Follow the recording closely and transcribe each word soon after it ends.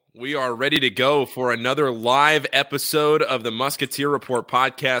We are ready to go for another live episode of the Musketeer Report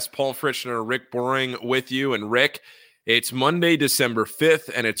podcast. Paul Frischner, Rick Boring with you. And Rick, it's Monday, December 5th,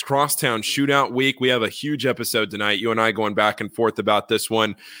 and it's Crosstown Shootout Week. We have a huge episode tonight. You and I going back and forth about this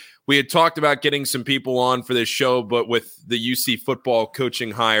one. We had talked about getting some people on for this show, but with the UC football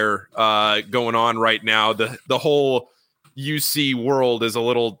coaching hire going on right now, the whole UC world is a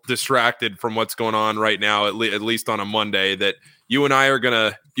little distracted from what's going on right now, at least on a Monday, that you and I are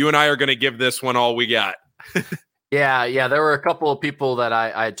gonna give this one all we got. Yeah. There were a couple of people that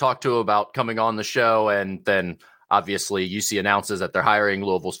I had talked to about coming on the show, and then obviously UC announces that they're hiring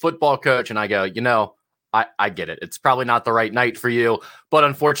Louisville's football coach, and I go, I get it. It's probably not the right night for you, but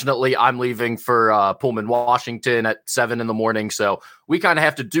unfortunately, I'm leaving for Pullman, Washington at 7 a.m. So we kind of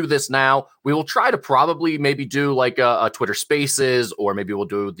have to do this now. We will try to probably maybe do like a Twitter Spaces, or maybe we'll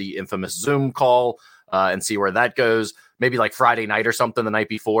do the infamous Zoom call and see where that goes. Maybe like Friday night or something the night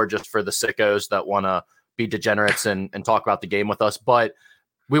before, just for the sickos that want to be degenerates and talk about the game with us. But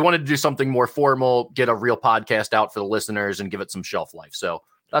we wanted to do something more formal, get a real podcast out for the listeners and give it some shelf life. So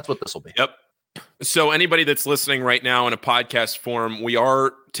that's what this will be. Yep. So anybody that's listening right now in a podcast form, we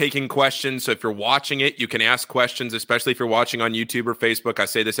are taking questions. So if you're watching it, you can ask questions, especially if you're watching on YouTube or Facebook. I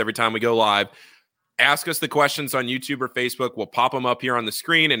say this every time we go live. Ask us the questions on YouTube or Facebook. We'll pop them up here on the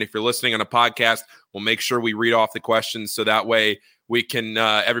screen. And if you're listening on a podcast, we'll make sure we read off the questions so that way we can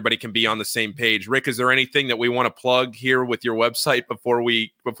everybody can be on the same page. Rick, is there anything that we want to plug here with your website before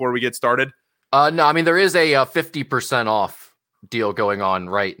we get started? No, I mean, there is a 50% off deal going on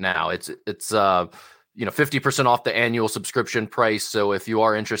right now. It's 50% off the annual subscription price. So if you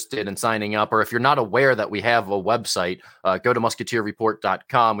are interested in signing up, or if you're not aware that we have a website, go to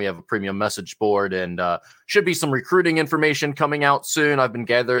musketeerreport.com. We have a premium message board, and should be some recruiting information coming out soon. I've been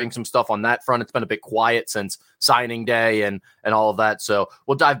gathering some stuff on that front. It's been a bit quiet since signing day and all of that. So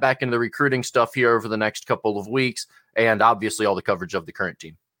we'll dive back into the recruiting stuff here over the next couple of weeks, and obviously all the coverage of the current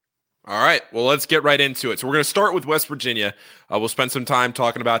team. All right, well, let's get right into it. So we're going to start with West Virginia. We'll spend some time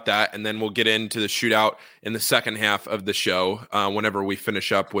talking about that, and then we'll get into the shootout in the second half of the show whenever we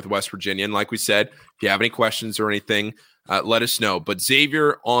finish up with West Virginia. And like we said, if you have any questions or anything, let us know. But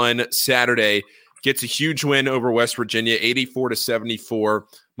Xavier on Saturday gets a huge win over West Virginia, 84-74.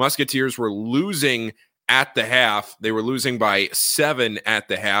 Musketeers were losing at the half. They were losing by 7 at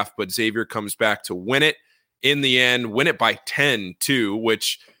the half, but Xavier comes back to win it in the end, win it by 10 too,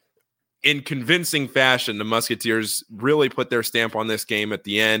 which – in convincing fashion, the Musketeers really put their stamp on this game at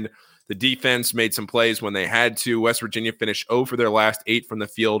the end. The defense made some plays when they had to. West Virginia finished 0 for their last 8 from the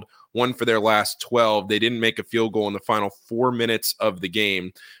field, 1 for their last 12. They didn't make a field goal in the final 4 minutes of the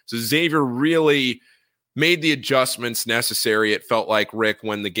game. So Xavier really made the adjustments necessary, it felt like, Rick,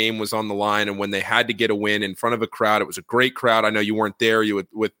 when the game was on the line and when they had to get a win in front of a crowd. It was a great crowd. I know you weren't there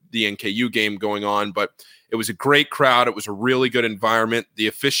with the NKU game going on, but it was a great crowd. It was a really good environment. The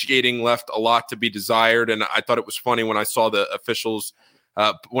officiating left a lot to be desired, and I thought it was funny when I saw the officials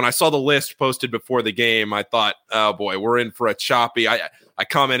when I saw the list posted before the game. I thought, oh boy, we're in for a choppy. I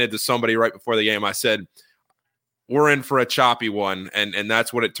commented to somebody right before the game. I said, we're in for a choppy one, and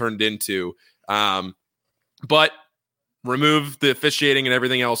that's what it turned into. But remove the officiating and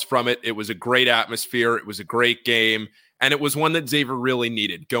everything else from it. It was a great atmosphere. It was a great game. And it was one that Xavier really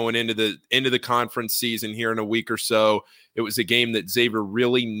needed going into the conference season here in a week or so. It was a game that Xavier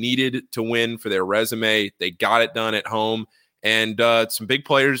really needed to win for their resume. They got it done at home. And some big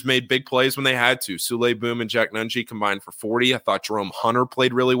players made big plays when they had to. Sule Boom and Jack Nunge combined for 40. I thought Jerome Hunter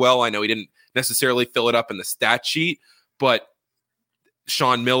played really well. I know he didn't necessarily fill it up in the stat sheet, but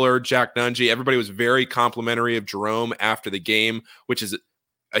Sean Miller, Jack Nunge, everybody was very complimentary of Jerome after the game, which is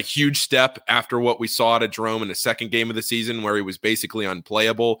a huge step after what we saw out of Jerome in the second game of the season, where he was basically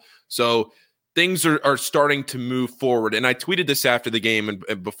unplayable. So things are starting to move forward. And I tweeted this after the game,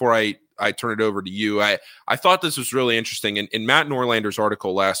 and before I turn it over to you, I thought this was really interesting. In Matt Norlander's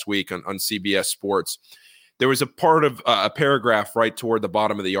article last week on CBS Sports, there was a part of a paragraph right toward the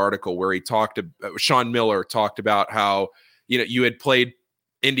bottom of the article where Sean Miller talked about how, you had played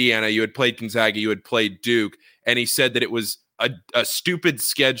Indiana, you had played Gonzaga, you had played Duke, and he said that it was a stupid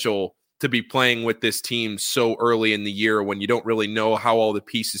schedule to be playing with this team so early in the year when you don't really know how all the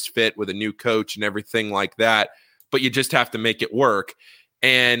pieces fit with a new coach and everything like that, but you just have to make it work.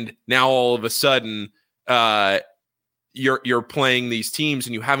 And now all of a sudden, you're playing these teams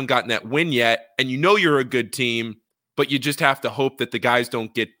and you haven't gotten that win yet, and you're a good team, but you just have to hope that the guys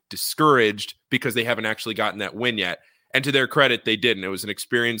don't get discouraged because they haven't actually gotten that win yet. And to their credit, they didn't. It was an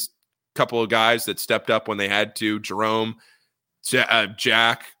experienced couple of guys that stepped up when they had to. Jerome,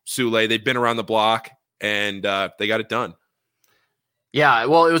 Jack, Sule, they've been around the block, and they got it done. Yeah,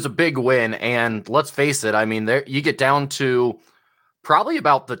 well, it was a big win, and let's face it, I mean, there you get down to probably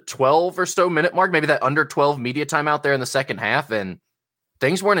about the 12 or so minute mark, maybe that under 12 media time out there in the second half, and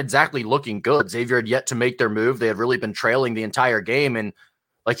things weren't exactly looking good. Xavier had yet to make their move. They had really been trailing the entire game, and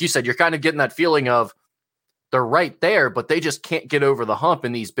like you said, you're kind of getting that feeling of they're right there, but they just can't get over the hump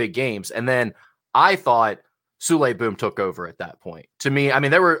in these big games. And then I thought Souley Boum took over at that point. To me, I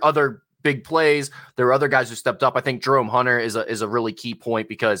mean, there were other big plays. There were other guys who stepped up. I think Jerome Hunter is a really key point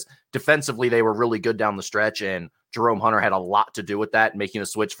because defensively they were really good down the stretch, and Jerome Hunter had a lot to do with that, making the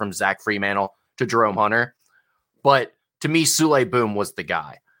switch from Zach Freemantle to Jerome Hunter. But to me, Souley Boum was the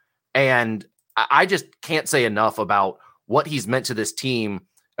guy. And I just can't say enough about what he's meant to this team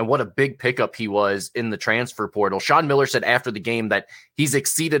and what a big pickup he was in the transfer portal. Sean Miller said after the game that he's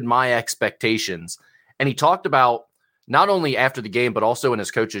exceeded my expectations. And he talked about, not only after the game, but also in his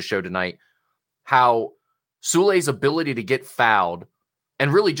coach's show tonight, how Souley's ability to get fouled,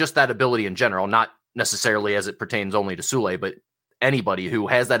 and really just that ability in general, not necessarily as it pertains only to Souley, but anybody who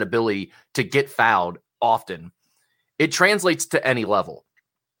has that ability to get fouled often, it translates to any level.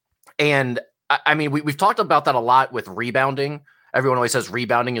 And I mean, we've talked about that a lot with rebounding. Everyone always says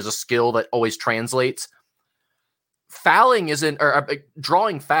rebounding is a skill that always translates. Fouling isn't, or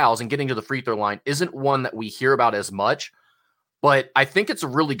drawing fouls and getting to the free throw line isn't one that we hear about as much, but I think it's a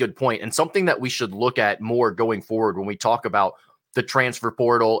really good point and something that we should look at more going forward when we talk about the transfer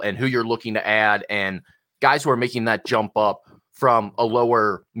portal and who you're looking to add and guys who are making that jump up from a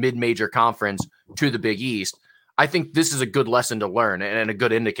lower mid-major conference to the Big East. I think this is a good lesson to learn and a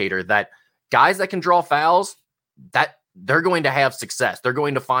good indicator that guys that can draw fouls, that they're going to have success. They're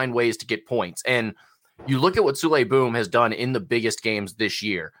going to find ways to get points. And you look at what Souley Boum has done in the biggest games this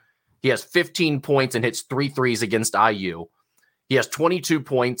year. He has 15 points and hits 3 threes against IU. He has 22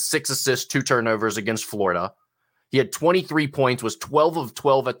 points, 6 assists, 2 turnovers against Florida. He had 23 points, was 12 of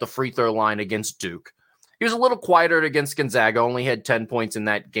 12 at the free throw line against Duke. He was a little quieter against Gonzaga, only had 10 points in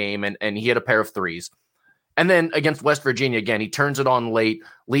that game, and he had a pair of threes. And then against West Virginia, again, he turns it on late,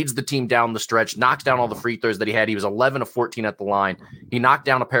 leads the team down the stretch, knocks down all the free throws that he had. He was 11 of 14 at the line. He knocked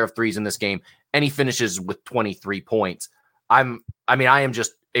down a pair of threes in this game, and he finishes with 23 points. I am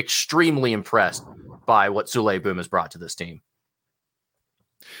just extremely impressed by what Souley Boum has brought to this team.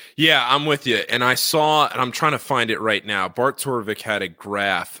 Yeah, I'm with you. And I saw, and I'm trying to find it right now, Bart Torvik had a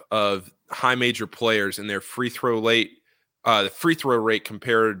graph of high major players and their free throw rate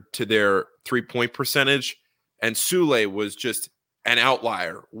compared to their 3-point percentage. And Souley was just an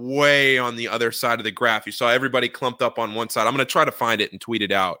outlier way on the other side of the graph. You saw everybody clumped up on one side. I'm going to try to find it and tweet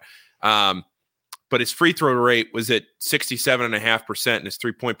it out. But his free throw rate was at 67.5%, and his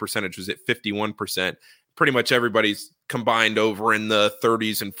 3-point percentage was at 51%. Pretty much everybody's combined over in the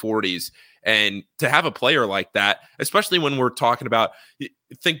 30s and 40s. And to have a player like that, especially when we're talking about,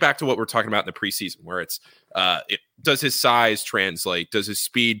 think back to what we're talking about in the preseason, where it's, does his size translate? Does his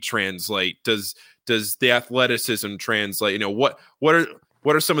speed translate? Does the athleticism translate? You know, what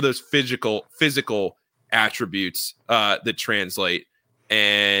are some of those physical attributes that translate?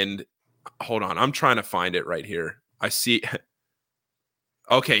 And hold on, I'm trying to find it right here. I see.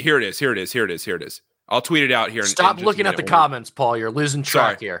 Okay, here it is. I'll tweet it out here. Stop looking at the comments, Paul. You're losing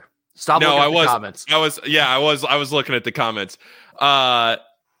track here. Stop looking at the comments. I was looking at the comments.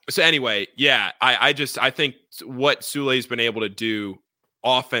 So anyway, yeah, I think what Souley's been able to do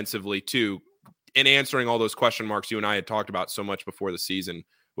offensively too, in answering all those question marks you and I had talked about so much before the season,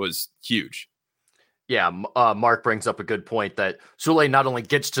 was huge. Yeah, Mark brings up a good point that Souley not only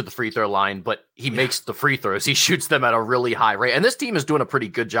gets to the free throw line, but he makes the free throws. He shoots them at a really high rate. And this team is doing a pretty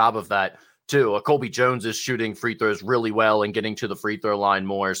good job of that too. Colby Jones is shooting free throws really well and getting to the free throw line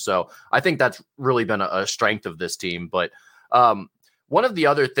more. So I think that's really been a strength of this team. But one of the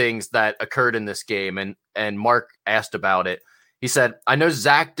other things that occurred in this game, and Mark asked about it, he said, I know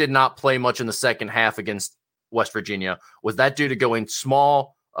Zach did not play much in the second half against West Virginia. Was that due to going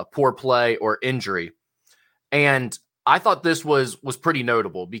small, a poor play, or injury? And I thought this was pretty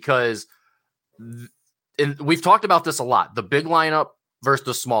notable because we've talked about this a lot. The big lineup versus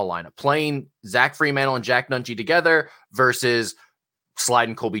the small lineup. Playing Zach Freemantle and Jack Nunge together versus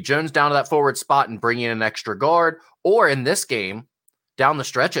sliding Colby Jones down to that forward spot and bringing in an extra guard. Or in this game, down the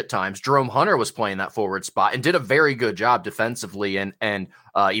stretch at times, Jerome Hunter was playing that forward spot and did a very good job defensively and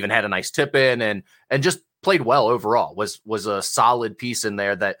even had a nice tip in and just played well overall. Was a solid piece in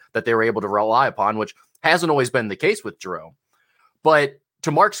there that they were able to rely upon, which hasn't always been the case with Jerome. But to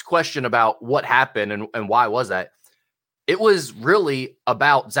Mark's question about what happened and why was that, it was really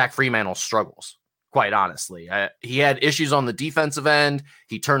about Zach Freemantle's struggles, quite honestly. He had issues on the defensive end.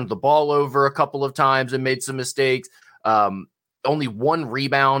 He turned the ball over a couple of times and made some mistakes. only 1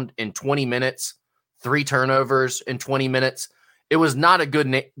 rebound in 20 minutes, 3 turnovers in 20 minutes. It was not a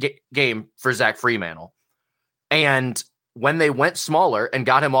good game for Zach Freemantle. And when they went smaller and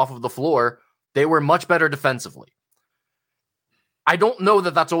got him off of the floor, they were much better defensively. I don't know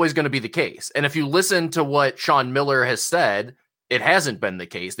that that's always going to be the case. And if you listen to what Sean Miller has said, it hasn't been the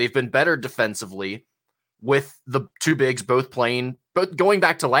case. They've been better defensively with the two bigs both playing. But going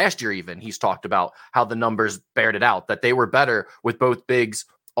back to last year, even, he's talked about how the numbers bared it out, that they were better with both bigs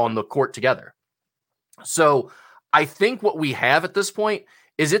on the court together. So I think what we have at this point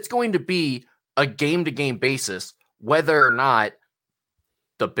is it's going to be a game-to-game basis, whether or not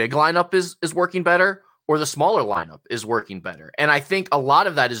the big lineup is working better or the smaller lineup is working better. And I think a lot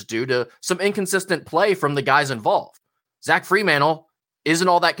of that is due to some inconsistent play from the guys involved. Zach Freemantle isn't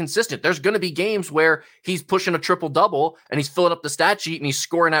all that consistent. There's going to be games where he's pushing a triple-double and he's filling up the stat sheet and he's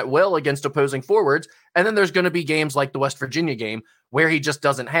scoring at will against opposing forwards. And then there's going to be games like the West Virginia game where he just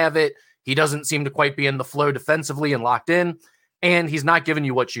doesn't have it. He doesn't seem to quite be in the flow defensively and locked in, and he's not giving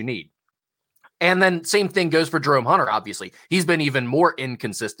you what you need. And then same thing goes for Jerome Hunter, obviously. He's been even more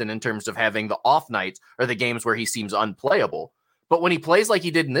inconsistent in terms of having the off nights or the games where he seems unplayable. But when he plays like he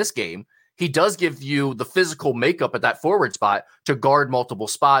did in this game, he does give you the physical makeup at that forward spot to guard multiple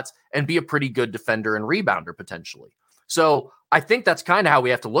spots and be a pretty good defender and rebounder potentially. So I think that's kind of how we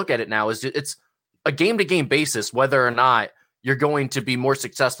have to look at it now, is it's a game-to-game basis, whether or not you're going to be more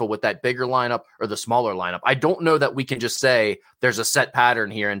successful with that bigger lineup or the smaller lineup. I don't know that we can just say there's a set pattern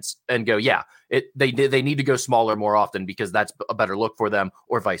here and go, yeah, they need to go smaller more often because that's a better look for them,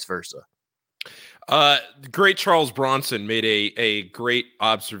 or vice versa. Great Charles Bronson made a great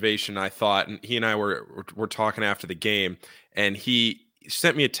observation, I thought, and he and I were talking after the game, and he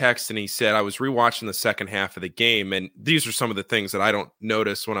sent me a text and he said, I was rewatching the second half of the game, and these are some of the things that I don't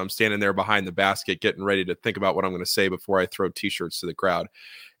notice when I'm standing there behind the basket getting ready to think about what I'm going to say before I throw t-shirts to the crowd.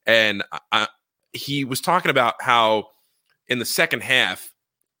 And he was talking about how in the second half,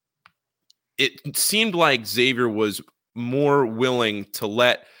 it seemed like Xavier was more willing to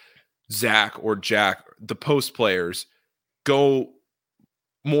let Zach or Jack, the post players, go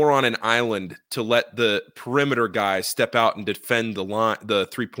more on an island to let the perimeter guys step out and defend the line, the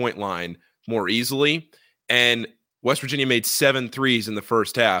 3-point line more easily. And West Virginia made 7 threes in the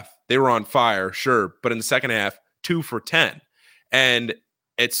first half. They were on fire, sure, but in the second half, 2 for 10. And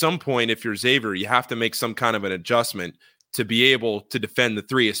at some point, if you're Xavier, you have to make some kind of an adjustment to be able to defend the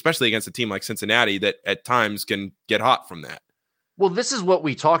 3, especially against a team like Cincinnati that at times can get hot from that. Well, this is what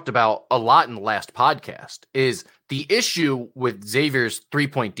we talked about a lot in the last podcast, is the issue with Xavier's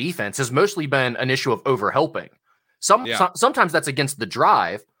 3-point defense has mostly been an issue of overhelping. Sometimes that's against the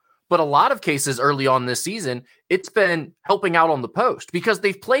drive, but a lot of cases early on this season, it's been helping out on the post because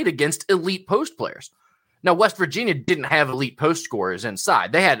they've played against elite post players. Now, West Virginia didn't have elite post scorers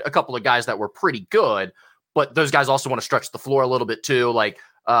inside. They had a couple of guys that were pretty good, but those guys also want to stretch the floor a little bit too. Like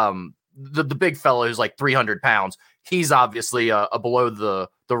the big fellow who's like 300 pounds. He's obviously a below the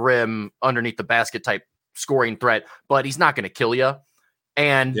rim, underneath the basket type scoring threat, but he's not going to kill you.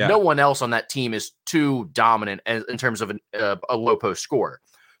 And no one else on that team is too dominant in terms of a low post scorer.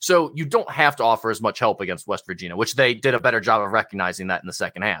 So you don't have to offer as much help against West Virginia, which they did a better job of recognizing that in the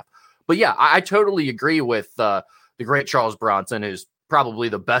second half. But yeah, I totally agree with the great Charles Bronson, who's probably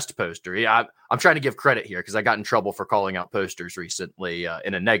the best poster. Yeah, I'm trying to give credit here because I got in trouble for calling out posters recently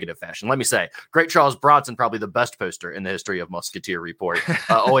in a negative fashion. Let me say, great Charles Bronson, probably the best poster in the history of Musketeer Report.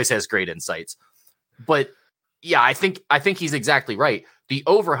 Always has great insights. But yeah, I think he's exactly right. The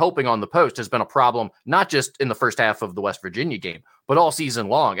overhelping on the post has been a problem, not just in the first half of the West Virginia game, but all season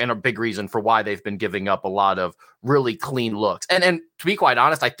long, and a big reason for why they've been giving up a lot of really clean looks. And to be quite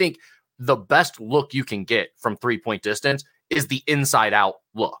honest, I think the best look you can get from 3-point distance is the inside out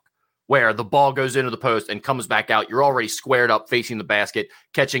look, where the ball goes into the post and comes back out. You're already squared up facing the basket,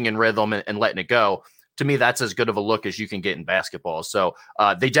 catching in rhythm and letting it go. To me, that's as good of a look as you can get in basketball. So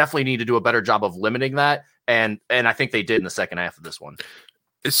they definitely need to do a better job of limiting that. And I think they did in the second half of this one.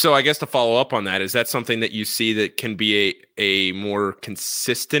 So I guess to follow up on that, is that something that you see that can be a more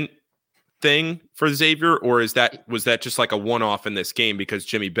consistent thing for Xavier, or was that just like a one-off in this game because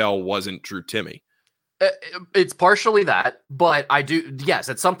Jimmy Bell wasn't Drew Timme? It's partially that, but yes,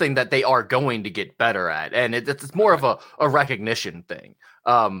 it's something that they are going to get better at. And it's more of a recognition thing.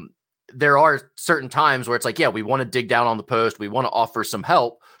 There are certain times where it's like, yeah, we want to dig down on the post. We want to offer some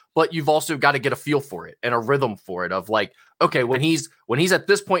help, but you've also got to get a feel for it and a rhythm for it of like, okay, when he's at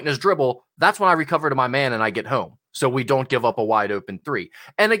this point in his dribble, that's when I recover to my man and I get home. So we don't give up a wide open 3.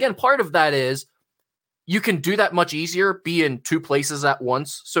 And again, part of that is you can do that much easier, be in 2 places at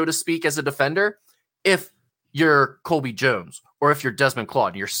once, so to speak, as a defender, if you're Colby Jones or if you're Desmond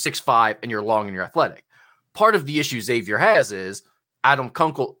Claude and you're 6'5" and you're long and you're athletic. Part of the issue Xavier has is Adam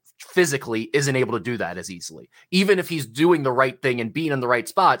Kunkel physically isn't able to do that as easily. Even if he's doing the right thing and being in the right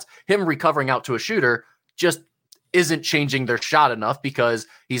spots, him recovering out to a shooter just isn't changing their shot enough because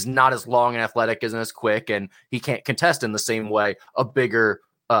he's not as long and athletic, isn't as quick, and he can't contest in the same way a bigger,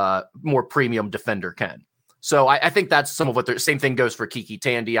 more premium defender can. So I think that's some of what the same thing goes for Kiki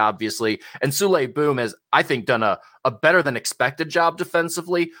Tandy, obviously. And Souley Boum has, I think, done a better than expected job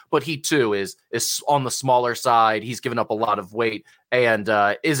defensively, but he too is on the smaller side. He's given up a lot of weight and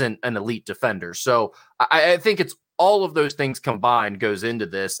isn't an elite defender. So I think it's all of those things combined goes into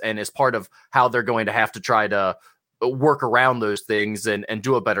this and is part of how they're going to have to try to work around those things and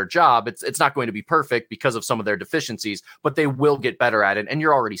do a better job. It's not going to be perfect because of some of their deficiencies, but they will get better at it. And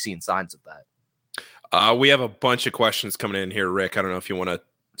you're already seeing signs of that. We have a bunch of questions coming in here, Rick. I don't know if you want to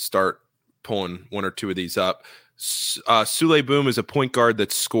start pulling one or two of these up. Souley Boum is a point guard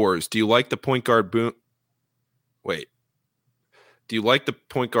that scores. Do you like the point guard Boum? Wait. Do you like the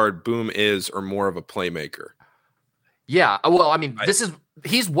point guard Boum is or more of a playmaker? Yeah. Well, I mean,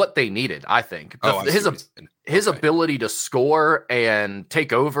 he's what they needed, I think. His ability to score and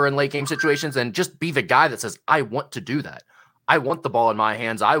take over in late game situations and just be the guy that says, I want to do that. I want the ball in my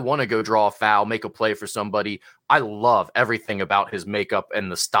hands. I want to go draw a foul, make a play for somebody. I love everything about his makeup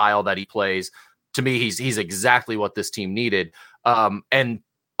and the style that he plays. To me, he's exactly what this team needed. And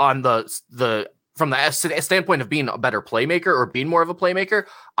on from the standpoint of being a better playmaker or being more of a playmaker,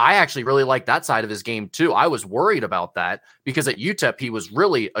 I actually really like that side of his game too. I was worried about that because at UTEP, he was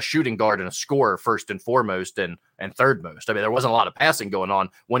really a shooting guard and a scorer first and foremost and third most. I mean, there wasn't a lot of passing going on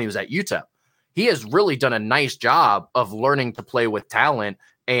when he was at UTEP. He has really done a nice job of learning to play with talent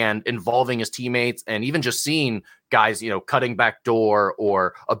and involving his teammates and even just seeing guys, cutting back door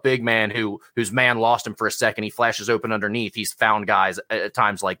or a big man whose man lost him for a second. He flashes open underneath. He's found guys at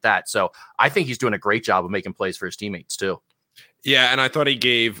times like that. So I think he's doing a great job of making plays for his teammates too. Yeah. And I thought he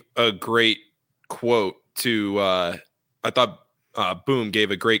gave a great quote to, Boum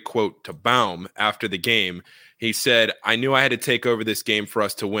gave a great quote to Baum after the game. He said, I knew I had to take over this game for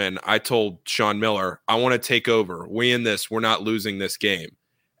us to win. I told Sean Miller, I want to take over. We in this. We're not losing this game.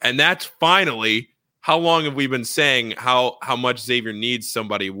 And that's finally, how long have we been saying how much Xavier needs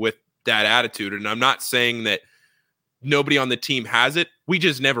somebody with that attitude? And I'm not saying that nobody on the team has it. We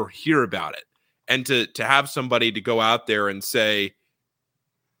just never hear about it. And to have somebody to go out there and say,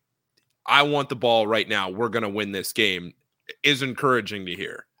 I want the ball right now, we're going to win this game, is encouraging to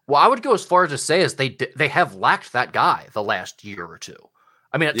hear. Well, I would go as far as to say as they have lacked that guy the last year or two.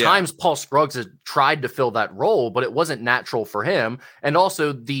 I mean, at times Paul Scruggs has tried to fill that role, but it wasn't natural for him. And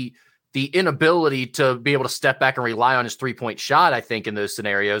also the inability to be able to step back and rely on his 3-point shot, I think in those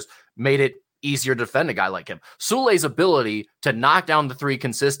scenarios made it easier to defend a guy like him. Souley's ability to knock down the three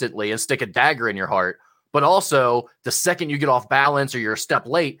consistently and stick a dagger in your heart, but also the second you get off balance or you're a step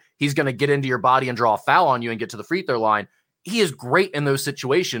late, he's going to get into your body and draw a foul on you and get to the free throw line. He is great in those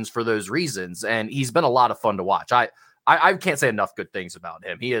situations for those reasons, and he's been a lot of fun to watch. I can't say enough good things about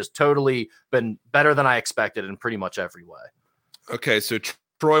him. He has totally been better than I expected in pretty much every way. Okay, so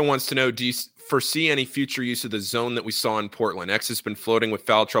Troy wants to know, do you foresee any future use of the zone that we saw in Portland? X has been floating with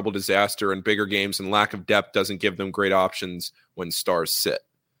foul trouble disaster in bigger games, and lack of depth doesn't give them great options when stars sit.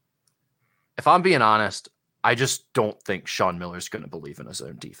 If I'm being honest, I just don't think Sean Miller's going to believe in his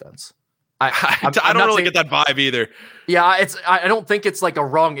own defense. I don't really get that vibe either. Yeah, I don't think it's like a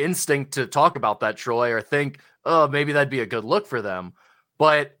wrong instinct to talk about that, Troy, or think, oh, maybe that'd be a good look for them.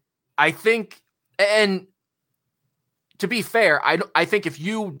 But I think, and to be fair, I think if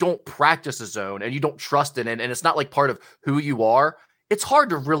you don't practice a zone and you don't trust it, and it's not like part of who you are, it's hard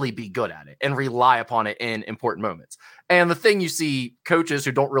to really be good at it and rely upon it in important moments. And the thing you see coaches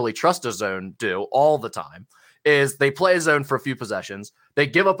who don't really trust a zone do all the time is they play a zone for a few possessions, they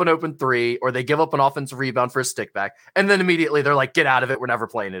give up an open three, or they give up an offensive rebound for a stick back, and then immediately they're like, get out of it, we're never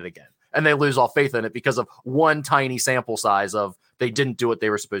playing it again. And they lose all faith in it because of one tiny sample size of they didn't do what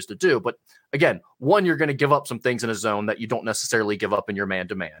they were supposed to do. But again, one, you're going to give up some things in a zone that you don't necessarily give up in your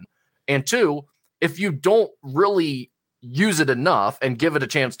man-to-man. And two, if you don't really use it enough and give it a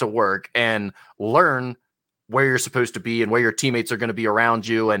chance to work and learn where you're supposed to be and where your teammates are going to be around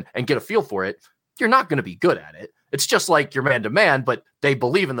you and get a feel for it, you're not going to be good at it. It's just like your man-to-man, but they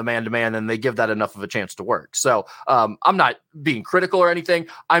believe in the man-to-man and they give that enough of a chance to work. So I'm not being critical or anything.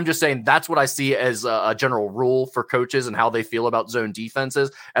 I'm just saying that's what I see as a general rule for coaches and how they feel about zone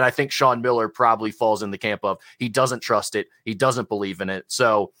defenses. And I think Sean Miller probably falls in the camp of he doesn't trust it. He doesn't believe in it.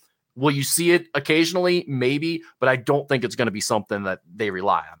 So Will you see it occasionally? Maybe, but I don't think it's going to be something that they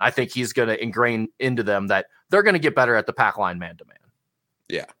rely on. I think he's going to ingrain into them that they're going to get better at the pack line man-to-man.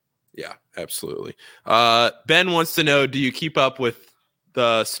 Yeah, absolutely. Ben wants to know, do you keep up with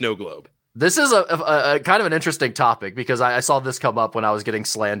the snow globe? This is a kind of an interesting topic because I saw this come up when I was getting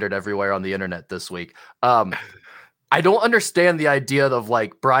slandered everywhere on the internet this week. I don't understand the idea of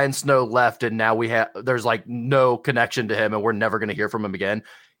like Brian Snow left and now there's like no connection to him and we're never going to hear from him again.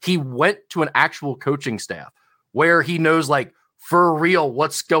 He went to an actual coaching staff where he knows like for real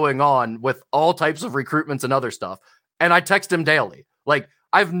what's going on with all types of recruitments and other stuff. And I text him daily. Like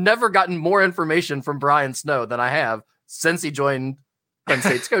I've never gotten more information from Brian Snow than I have since he joined Penn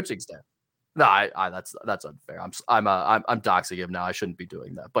State's coaching staff. No, that's unfair. I'm doxing him now. I shouldn't be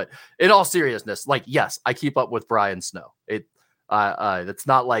doing that. But in all seriousness, like yes, I keep up with Brian Snow. It's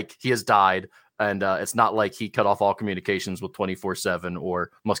not like he has died, and it's not like he cut off all communications with 24/7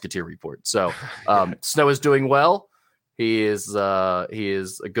 or Musketeer Report. So Snow is doing well. He is a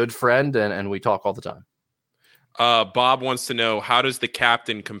good friend, and we talk all the time. Bob wants to know, how does the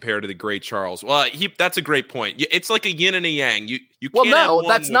captain compare to the great Charles? Well, that's a great point. It's like a yin and a yang. You well, can't have no, one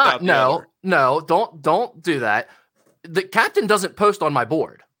that's not. no, Don't do that. The captain doesn't post on my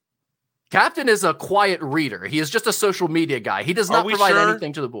board. Captain is a quiet reader. He is just a social media guy. He does not provide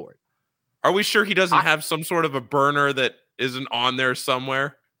anything to the board. Are we sure he doesn't have some sort of a burner that isn't on there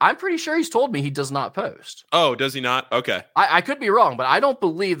somewhere? I'm pretty sure he's told me he does not post. Oh, does he not? Okay. I could be wrong, but I don't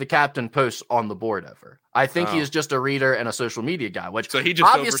believe the captain posts on the board ever. I think he is just a reader and a social media guy, so he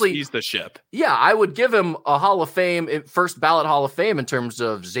just oversees the ship. Yeah, I would give him a Hall of Fame, first ballot Hall of Fame in terms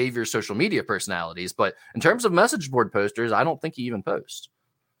of Xavier's social media personalities, but in terms of message board posters, I don't think he even posts.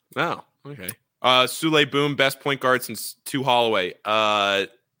 Oh, okay. Sule Boom, best point guard since Tu Holloway. I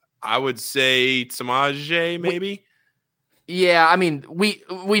would say Samaje, maybe. Yeah, I mean, we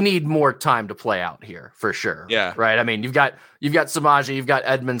need more time to play out here for sure. Yeah. Right. I mean, you've got Samaje, you've got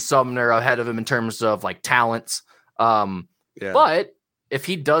Edmund Sumner ahead of him in terms of like talents. But if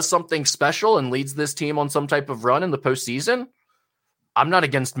he does something special and leads this team on some type of run in the postseason, I'm not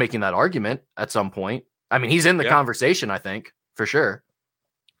against making that argument at some point. I mean, he's in the conversation, I think, for sure.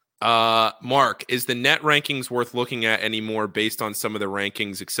 Mark, is the net rankings worth looking at anymore based on some of the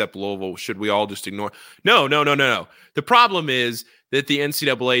rankings except Louisville? Should we all just ignore? No. The problem is that the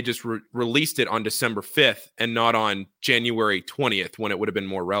NCAA just released it on December 5th and not on January 20th when it would have been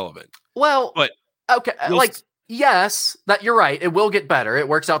more relevant. Well, but okay, yes, that you're right. It will get better. It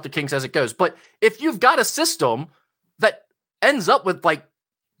works out the kinks as it goes. But if you've got a system that ends up with like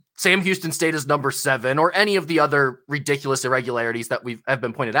Sam Houston State is number 7 or any of the other ridiculous irregularities that have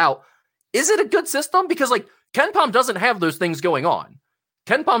been pointed out, is it a good system? Because like KenPom doesn't have those things going on.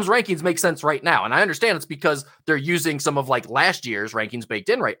 KenPom's rankings make sense right now. And I understand it's because they're using some of like last year's rankings baked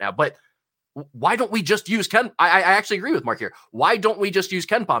in right now, but why don't we just use I actually agree with Mark here. Why don't we just use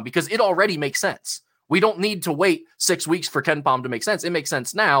KenPom? Because it already makes sense. We don't need to wait 6 weeks for KenPom to make sense. It makes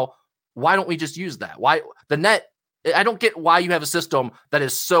sense now. Why don't we just use that? Why the net? I don't get why you have a system that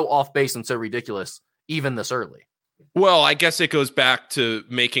is so off base and so ridiculous, even this early. Well, I guess it goes back to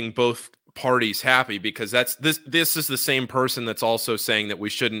making both parties happy, because this is the same person that's also saying that we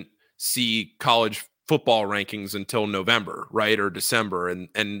shouldn't see college football rankings until November, right, or December, and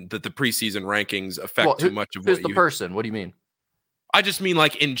that the preseason rankings affect too much of who's the person. What do you mean? I just mean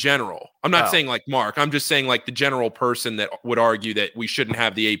like in general. I'm not saying like Mark. I'm just saying like the general person that would argue that we shouldn't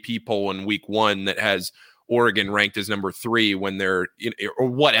have the AP poll in week 1 that has Oregon ranked as number 3 when they're or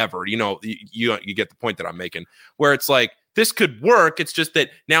whatever. You get the point that I'm making, where it's like this could work. It's just that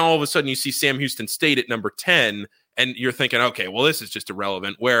now all of a sudden you see Sam Houston State at number 10 and you're thinking, okay, well, this is just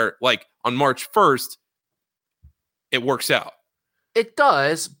irrelevant, where like on March 1st, it works out. It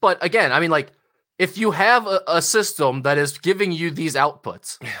does. But again, I mean, like if you have a system that is giving you these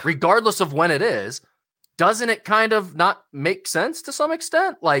outputs, regardless of when it is, doesn't it kind of not make sense to some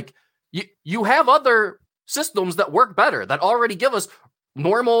extent? Like you have other systems that work better, that already give us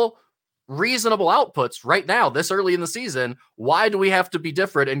normal, reasonable outputs right now, this early in the season. Why do we have to be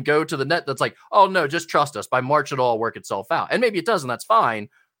different and go to the net that's like, oh no, just trust us. By March, it'll all work itself out. And maybe it does, and that's fine.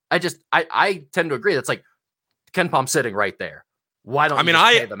 I tend to agree. That's like KenPom sitting right there. Why don't you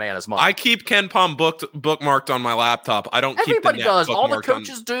pay the man as much? I keep KenPom bookmarked on my laptop. I don't keep the net does. All the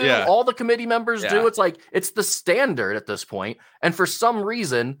coaches do. Yeah. All the committee members do. It's like, it's the standard at this point. And for some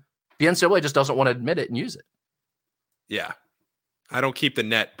reason, the NCAA just doesn't want to admit it and use it. Yeah. I don't keep the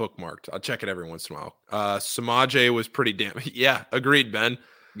net bookmarked. I'll check it every once in a while. Samaje was pretty damn. Yeah, agreed, Ben.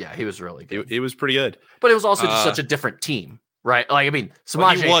 Yeah, he was really good. He was pretty good. But it was also just such a different team, right? Like, I mean,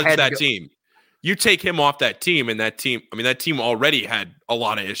 Samaje was that team. You take him off that team, and that team already had a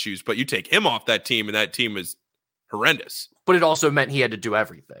lot of issues, but you take him off that team, and that team is horrendous. But it also meant he had to do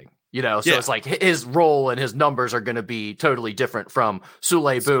everything, so it's like his role and his numbers are going to be totally different from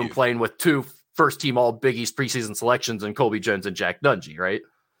Souley Boum playing with 2 first-team All Big East preseason selections and Colby Jones and Jack Nunge, right?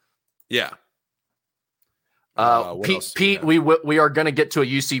 Yeah. Pete, we are going to get to a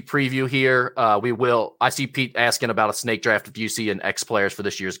UC preview here. I see Pete asking about a snake draft of UC and X players for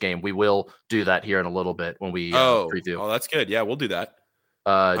this year's game. We will do that here in a little bit when we preview. Oh, that's good. Yeah, we'll do that.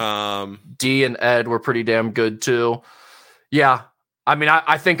 D and Ed were pretty damn good too. Yeah. I mean,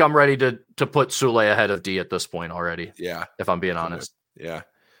 I think I'm ready to put Souley ahead of D at this point already. Yeah. If I'm being honest. Yeah.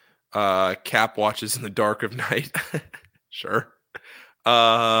 Cap watches in the dark of night. Sure.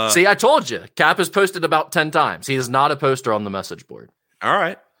 See, I told you, Cap has posted about 10 times. He is not a poster on the message board. All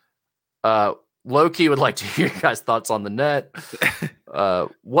right. Low-key would like to hear your guys' thoughts on the net.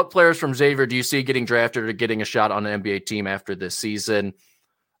 What players from Xavier do you see getting drafted or getting a shot on an NBA team after this season?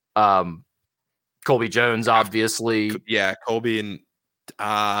 Colby Jones, obviously. Yeah, Colby and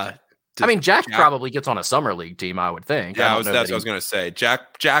Jack probably gets on a summer league team, I would think. Yeah, that's what I was going to say.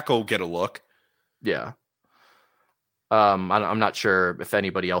 Jack will get a look. Yeah. I'm not sure if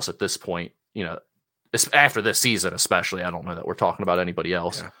anybody else at this point, after this season especially, I don't know that we're talking about anybody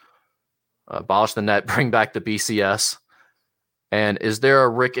else. Yeah. Abolish the net, bring back the BCS. And is there a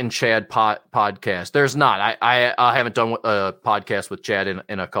Rick and Chad podcast? There's not. I haven't done a podcast with Chad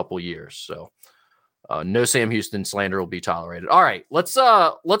in a couple years, so no Sam Houston slander will be tolerated. All right, let's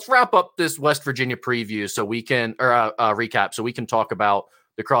wrap up this West Virginia preview so we can recap so we can talk about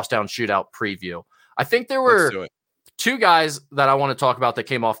the Crosstown Shootout preview. I think there were 2 guys that I want to talk about that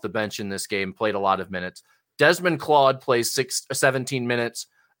came off the bench in this game, played a lot of minutes. Desmond Claude plays 17 minutes,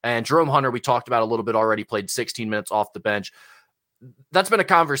 and Jerome Hunter, we talked about a little bit already, played 16 minutes off the bench. That's been a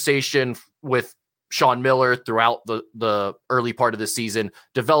conversation with Sean Miller throughout the early part of the season,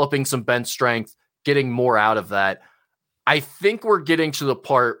 developing some bench strength, getting more out of that. I think we're getting to the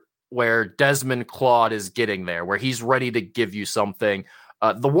part where Desmond Claude is getting there, where he's ready to give you something.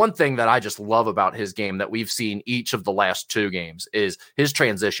 The one thing that I just love about his game that we've seen each of the last 2 games is his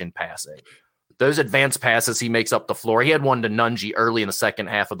transition passing. Those advanced passes he makes up the floor. He had one to Nunge early in the second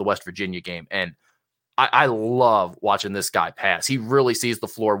half of the West Virginia game, and I love watching this guy pass. He really sees the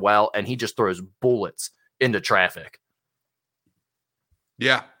floor well, and he just throws bullets into traffic.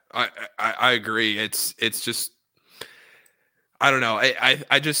 Yeah, I agree. It's just, I don't know.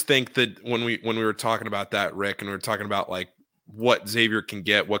 I just think that when we were talking about that, Rick, and we were talking about like what Xavier can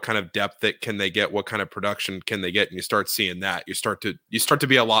get, what kind of depth can they get, what kind of production can they get, and you start seeing that, you start to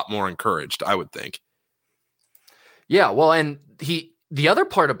be a lot more encouraged, I would think. Yeah, well, and the other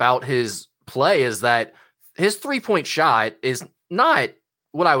part about his play is that his 3-point shot is not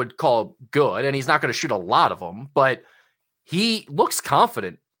what I would call good, and he's not going to shoot a lot of them, but he looks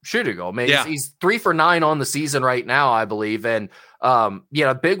confident shooting them. He's 3 for 9 on the season right now, I believe, and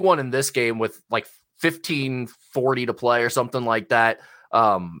a big one in this game with like 15:40 to play or something like that.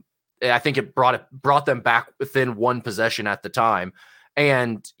 I think it brought them back within 1 possession at the time.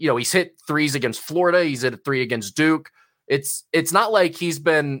 And, he's hit 3s against Florida. He's hit a 3 against Duke. It's not like he's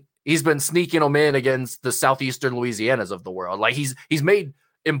been sneaking them in against the Southeastern Louisianas of the world. Like he's made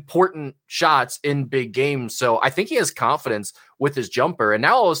important shots in big games. So I think he has confidence with his jumper. And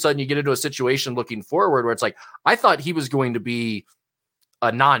now all of a sudden you get into a situation looking forward where it's like, I thought he was going to be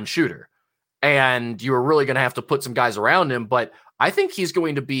a non-shooter, and you were really going to have to put some guys around him. But I think he's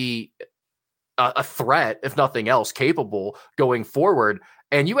going to be a threat, if nothing else, capable going forward.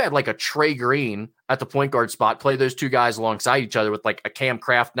 And you had like a Trey Green at the point guard spot, play those 2 guys alongside each other with like a Cam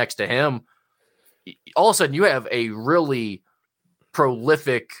Kraft next to him. All of a sudden you have a really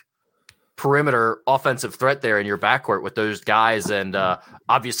prolific perimeter offensive threat there in your backcourt with those guys. And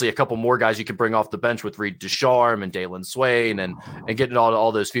obviously a couple more guys you can bring off the bench with Reed Ducharme and Dalen Swain and getting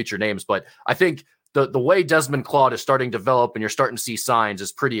all those future names. But I think the way Desmond Claude is starting to develop and you're starting to see signs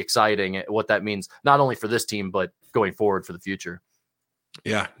is pretty exciting. What that means, not only for this team, but going forward for the future.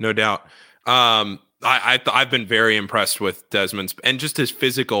 Yeah, no doubt. I've been very impressed with Desmond's and just his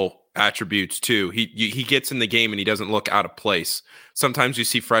physical attributes too. He gets in the game and he doesn't look out of place. Sometimes you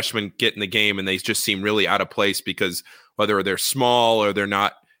see freshmen get in the game and they just seem really out of place because whether they're small or they're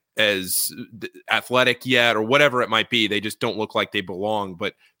not as athletic yet or whatever it might be, they just don't look like they belong.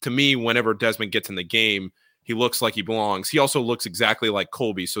 But to me, whenever Desmond gets in the game, he looks like he belongs. He also looks exactly like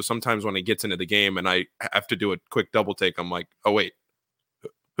Colby. So sometimes when he gets into the game and I have to do a quick double take, I'm like, oh wait,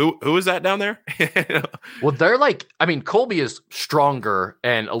 who is that down there? Well, they're like, Colby is stronger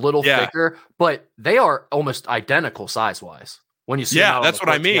and a little thicker, but they are almost identical size-wise. when you see them out on that's the what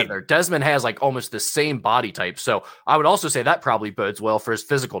I court mean. together. Desmond has like almost the same body type. So I would also say that probably bodes well for his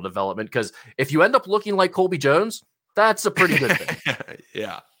physical development, because if you end up looking like Colby Jones, that's a pretty good thing.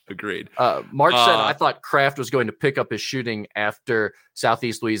 Yeah, agreed. Mark said, I thought Kraft was going to pick up his shooting after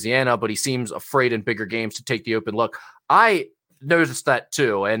Southeast Louisiana, but he seems afraid in bigger games to take the open look. I noticed that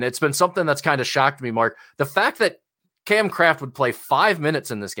too, and it's been something that's kind of shocked me, Mark. The fact that Cam Kraft would play 5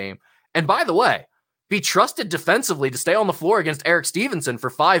 minutes in this game, and by the way, be trusted defensively to stay on the floor against Eric Stevenson for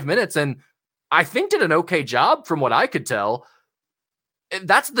 5 minutes, and I think did an okay job from what I could tell.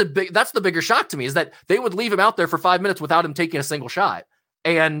 That's the bigger shock to me, is that they would leave him out there for 5 minutes without him taking a single shot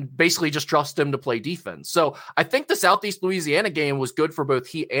and basically just trust him to play defense. So I think the Southeast Louisiana game was good for both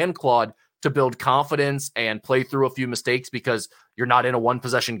he and Claude to build confidence and play through a few mistakes, because you're not in a one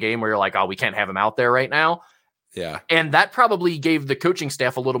possession game where you're like, oh, we can't have him out there right now. Yeah. And that probably gave the coaching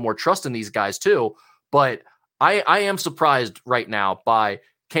staff a little more trust in these guys too. But I am surprised right now by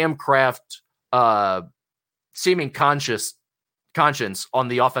Cam Kraft seeming conscience on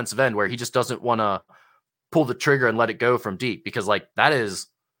the offensive end, where he just doesn't want to pull the trigger and let it go from deep, because like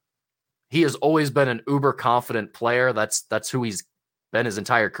he has always been an uber confident player. That's who he's been his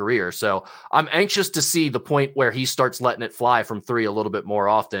entire career. So I'm anxious to see the point where he starts letting it fly from three a little bit more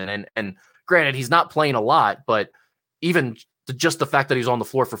often. And granted, he's not playing a lot, but even just the fact that he's on the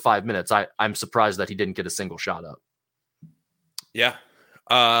floor for 5 minutes, I'm surprised that he didn't get a single shot up. Yeah.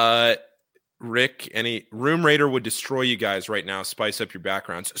 Rick, any Room Raider would destroy you guys right now, spice up your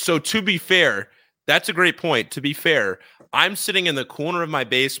backgrounds. So to be fair, that's a great point. To be fair, I'm sitting in the corner of my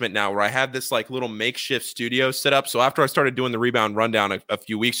basement now where I have this like little makeshift studio set up. So after I started doing the Rebound Rundown a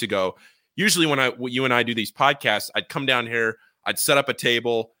few weeks ago, usually when you and I do these podcasts, I'd come down here, I'd set up a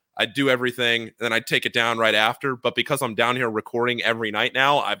table, I'd do everything, and then I'd take it down right after. But because I'm down here recording every night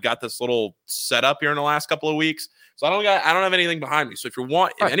now, I've got this little setup here in the last couple of weeks. So I don't have anything behind me. So if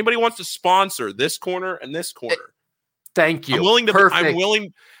anybody wants to sponsor this corner and this corner, thank you. I'm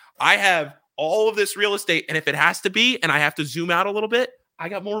willing. I have all of this real estate, and if it has to be, and I have to zoom out a little bit, I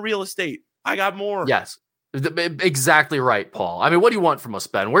got more real estate. I got more. Yes. Exactly right, Paul. I mean, what do you want from us,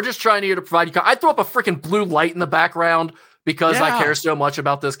 Ben? We're just trying to provide you. I throw up a freaking blue light in the background because I care so much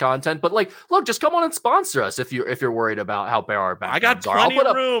about this content. But like, look, just come on and sponsor us if you're worried about how bare our backgrounds are. I got plenty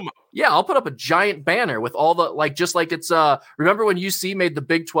of room. Yeah, I'll put up a giant banner with all the just like it's remember when UC made the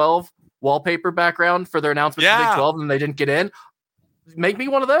Big 12 wallpaper background for their announcement for Big 12 and they didn't get in? Make me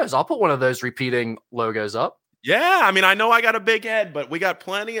one of those. I'll put one of those repeating logos up. Yeah, I mean, I know I got a big head, but we got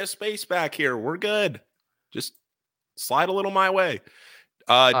plenty of space back here. We're good. Just slide a little my way.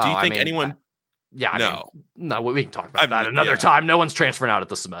 Do you think anyone? No, we can talk about that another time. No one's transferring out at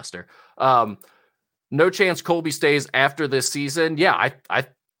the semester. No chance Colby stays after this season. Yeah, I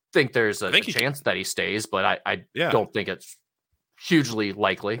think there's a chance that he stays, but I don't think it's hugely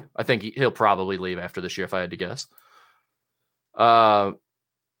likely. I think he'll probably leave after this year if I had to guess.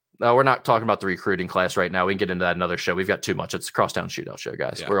 No, we're not talking about the recruiting class right now. We can get into that another show. We've got too much. It's a Crosstown Shootout show,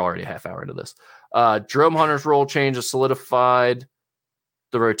 guys. Yeah. We're already a half hour into this. Jerome Hunter's role change is solidified.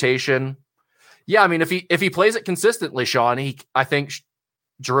 The rotation. Yeah, I mean, if he plays it consistently, Sean, I think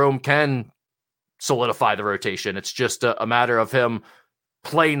Jerome can solidify the rotation. It's just a matter of him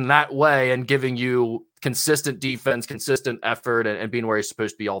playing that way and giving you consistent defense, consistent effort, and being where he's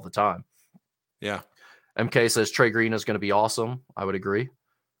supposed to be all the time. Yeah. MK says Trey Green is going to be awesome. I would agree.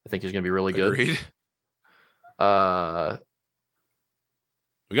 I think he's going to be really good. Agreed.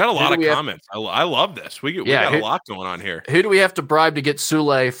 We got a lot of comments. I love this. We got a lot going on here. Who do we have to bribe to get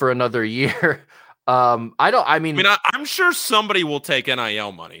Sule for another year? I'm sure somebody will take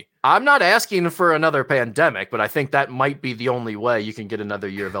NIL money. I'm not asking for another pandemic, but I think that might be the only way you can get another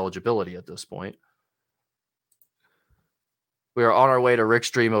year of eligibility at this point. We are on our way to Rick's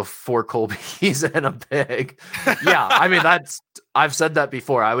dream of 4 Colbys and a big. Yeah, I mean, I've said that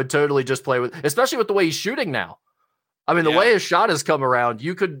before. I would totally just play with, especially with the way he's shooting now. I mean, the way his shot has come around,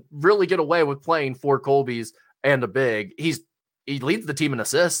 you could really get away with playing 4 Colbys and a big. He leads the team in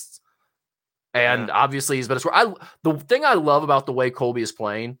assists. And obviously he's been a scorer. The thing I love about the way Colby is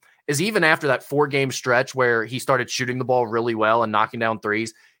playing is even after that 4-game stretch where he started shooting the ball really well and knocking down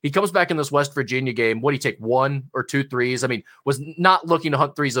threes, he comes back in this West Virginia game. What did he take, 1 or 2 threes? I mean, was not looking to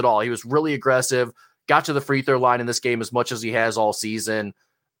hunt threes at all. He was really aggressive, got to the free throw line in this game as much as he has all season.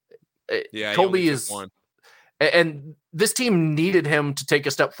 Yeah, Colby is one. And this team needed him to take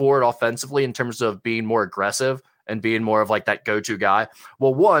a step forward offensively in terms of being more aggressive and being more of like that go-to guy.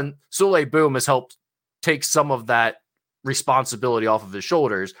 Well, one, Sule Boom has helped take some of that responsibility off of his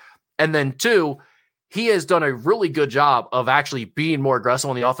shoulders. And then 2, he has done a really good job of actually being more aggressive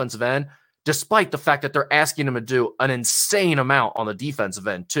on the offensive end, despite the fact that they're asking him to do an insane amount on the defensive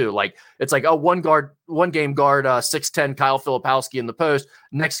end too. Like it's like, one game guard, 6'10" Kyle Filipowski in the post.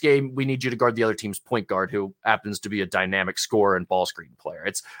 Next game, we need you to guard the other team's point guard, who happens to be a dynamic scorer and ball screen player.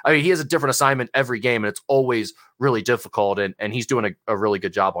 He has a different assignment every game, and it's always really difficult. And he's doing a really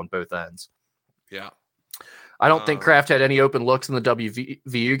good job on both ends. Yeah. I don't think Kraft had any open looks in the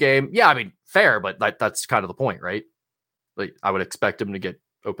WVU game. Yeah, I mean, fair, but that's kind of the point, right? Like I would expect him to get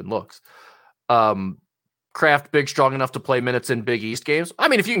open looks. Kraft big, strong enough to play minutes in Big East games. I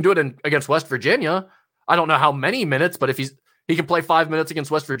mean, if you can do it against West Virginia, I don't know how many minutes, but if he can play 5 minutes against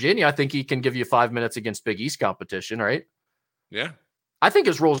West Virginia, I think he can give you 5 minutes against Big East competition, right? Yeah. I think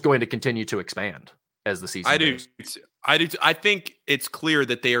his role is going to continue to expand as the season goes. I do. I think it's clear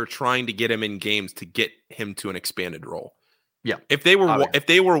that they are trying to get him in games to get him to an expanded role. Yeah. If they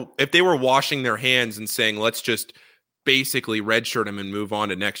were washing their hands and saying, let's just basically redshirt him and move on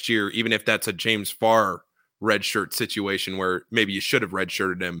to next year, even if that's a James Farr redshirt situation where maybe you should have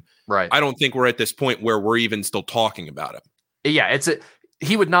redshirted him. Right. I don't think we're at this point where we're even still talking about him. Yeah,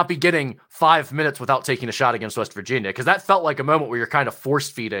 he would not be getting 5 minutes without taking a shot against West Virginia, because that felt like a moment where you're kind of force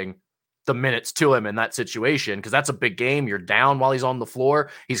feeding the minutes to him in that situation, because that's a big game. You're down while he's on the floor.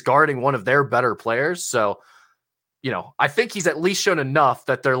 He's guarding one of their better players. So, I think he's at least shown enough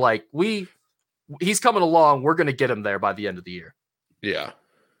that they're like, he's coming along. We're going to get him there by the end of the year. Yeah.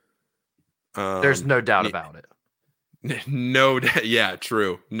 There's no doubt about it. Yeah,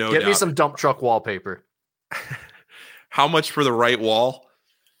 true. No doubt. Get me some dump truck wallpaper. How much for the right wall?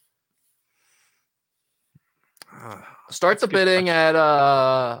 Start the bidding at,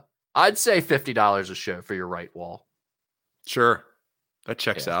 I'd say $50 a show for your right wall. Sure. That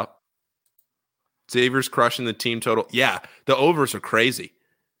checks out. Xavier's crushing the team total. Yeah, the overs are crazy.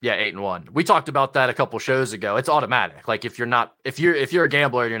 Yeah, 8-1. We talked about that a couple shows ago. It's automatic. Like if you're a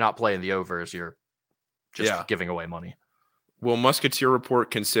gambler and you're not playing the overs, you're just giving away money. Will Musketeer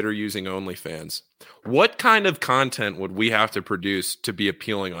Report consider using OnlyFans? What kind of content would we have to produce to be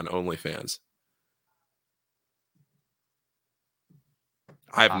appealing on OnlyFans?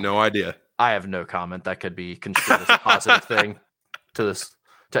 I have no idea. I have no comment. That could be construed as a positive thing to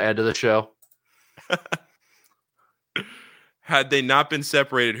add to the show. Had they not been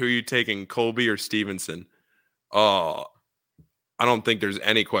separated, who are you taking, Colby or Stevenson? Oh, I don't think there's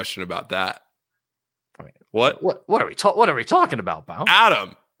any question about that. What are we talking about, Bow?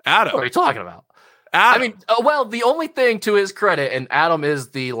 Adam. What are we talking about? Adam. I mean, well, the only thing to his credit, and Adam is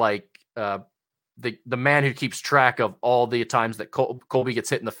the man who keeps track of all the times that Colby gets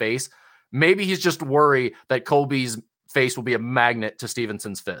hit in the face. Maybe he's just worried that Colby's face will be a magnet to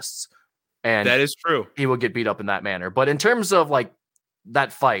Stevenson's fists. And that is true. He will get beat up in that manner. But in terms of like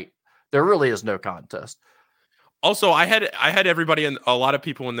that fight, there really is no contest. Also, I had everybody and a lot of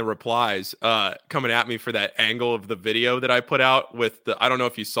people in the replies coming at me for that angle of the video that I put out with I don't know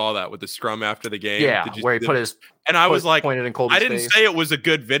if you saw that with the scrum after the game. Yeah, where he put his and I was like, pointed in Colby's I didn't face. say it was a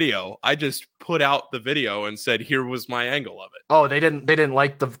good video. I just put out the video and said, here was my angle of it. Oh, they didn't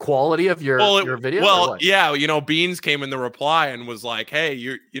like the quality of your video? Well, yeah, Beans came in the reply and was like,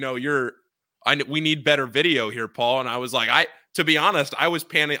 hey, we need better video here, Paul. And I was like, to be honest, I was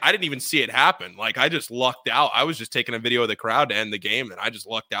panicking. I didn't even see it happen. Like, I just lucked out. I was just taking a video of the crowd to end the game, and I just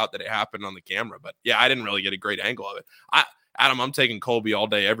lucked out that it happened on the camera. But yeah, I didn't really get a great angle of it. Adam, I'm taking Colby all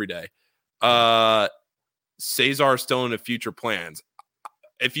day, every day. Cesar still in the future plans.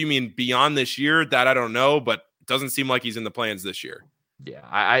 If you mean beyond this year, that I don't know, but it doesn't seem like he's in the plans this year. Yeah,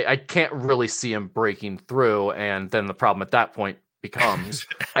 I can't really see him breaking through, and then the problem at that point becomes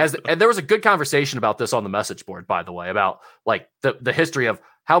and there was a good conversation about this on the message board, by the way, about like the history of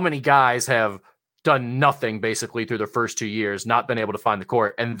how many guys have done nothing basically through their first 2 years, not been able to find the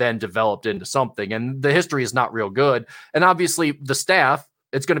court, and then developed into something. And the history is not real good. And obviously the staff,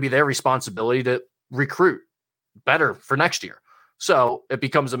 it's going to be their responsibility to recruit better for next year. So it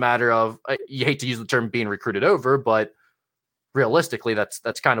becomes a matter of, you hate to use the term being recruited over, but realistically that's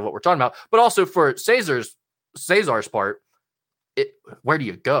kind of what we're talking about. But also for Cesar's part, where do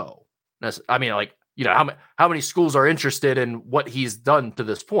you go? I mean, like, how many schools are interested in what he's done to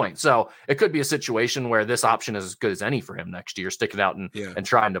this point? So it could be a situation where this option is as good as any for him next year, sticking out and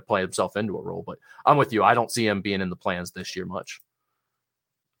trying to play himself into a role. But I'm with you. I don't see him being in the plans this year much.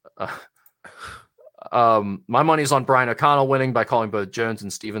 My money's on Brian O'Connell winning by calling both Jones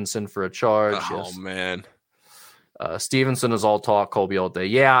and Stevenson for a charge. Oh, man. Stevenson is all talk, Colby all day.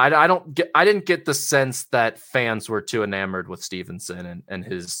 Yeah, I didn't get the sense that fans were too enamored with Stevenson and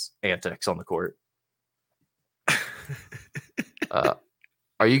his antics on the court.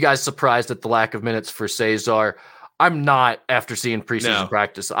 Are you guys surprised at the lack of minutes for Cesar? I'm not, after seeing preseason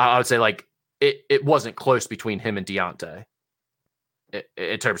practice. I would say, like, it wasn't close between him and Deontay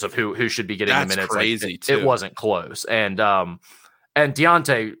in terms of who should be getting the minutes. Crazy, like, it wasn't close. And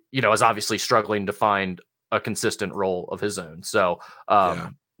Deontay, is obviously struggling to find a consistent role of his own. So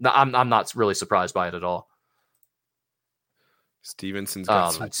I'm not really surprised by it at all. Stevenson's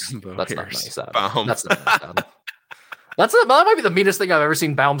got that's not nice. That's not nice. That might be the meanest thing I've ever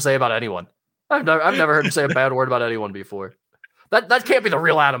seen Baum say about anyone. I've never heard him say a bad word about anyone before. That can't be the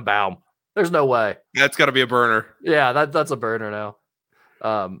real Adam Baum. There's no way. That's got to be a burner. Yeah, that's a burner now.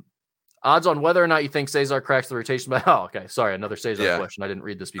 Odds on whether or not you think Cesar cracks the rotation. Oh, okay. Sorry, another Cesar question. I didn't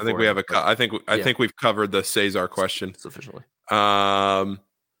read this before. I think we have I think we've covered the Cesar question sufficiently. All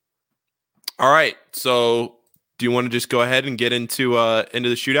right. So, do you want to just go ahead and get into the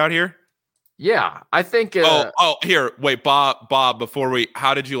shootout here? Yeah, I think. Here, wait, Bob. Before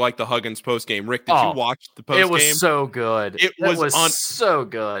how did you like the Huggins post game? Rick, did you watch the post game? It was so good. It was so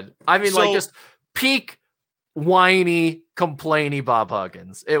good. I mean, just peak whiny, complainy Bob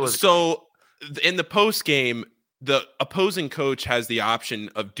Huggins. It was so. In the post game, the opposing coach has the option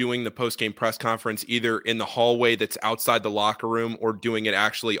of doing the post game press conference either in the hallway that's outside the locker room or doing it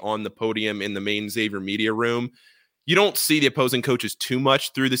actually on the podium in the main Xavier media room. You don't see the opposing coaches too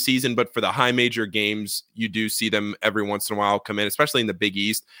much through the season, but for the high major games, you do see them every once in a while come in, especially in the Big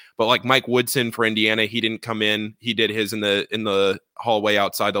East. But like Mike Woodson for Indiana, he didn't come in. He did his in the hallway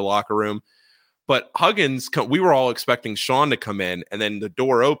outside the locker room. But Huggins, we were all expecting Sean to come in, and then the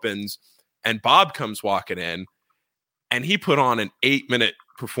door opens, and Bob comes walking in, and he put on an 8-minute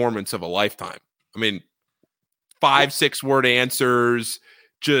performance of a lifetime. I mean, 5-6 word answers.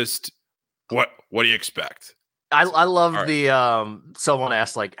 Just what do you expect? I love someone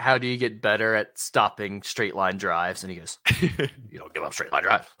asked, like, how do you get better at stopping straight line drives? And he goes, you don't give up straight line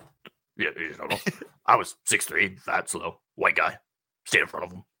drives. Yeah, you don't know. I was 6'3", fat, slow, white guy. Stay in front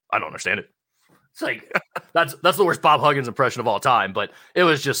of him. I don't understand it. It's like, that's the worst Bob Huggins impression of all time, but it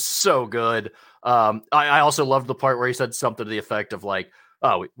was just so good. I also loved the part where he said something to the effect of like,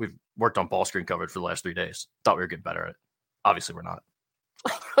 oh, we've worked on ball screen coverage for the last 3 days. Thought we were getting better at it. Obviously we're not.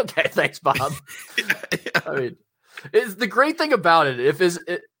 Okay, thanks, Bob. I mean, it's the great thing about it. If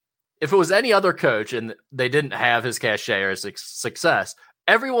it was any other coach and they didn't have his cachet or his success,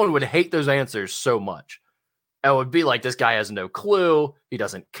 everyone would hate those answers so much. It would be like, this guy has no clue. He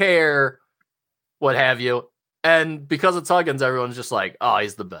doesn't care, what have you. And because it's Huggins, everyone's just like, oh,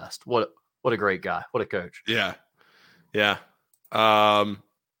 he's the best. What a great guy. What a coach. Yeah. Yeah. All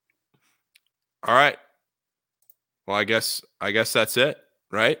right. Well, I guess that's it,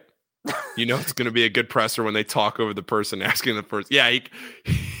 right? It's going to be a good presser when they talk over the person asking the first. Yeah.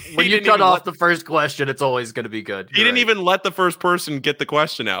 When you cut off the first question, it's always going to be good. He didn't even let the first person get the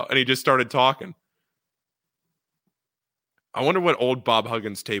question out, and he just started talking. I wonder what old Bob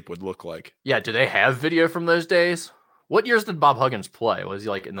Huggins tape would look like. Yeah. Do they have video from those days? What years did Bob Huggins play? Was he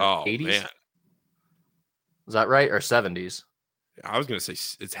like in the 80s? Man. Was that right? Or 70s? I was going to say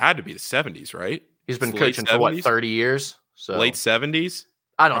it's had to be the 70s, right? He's been coaching for what, 30 years? So late 70s?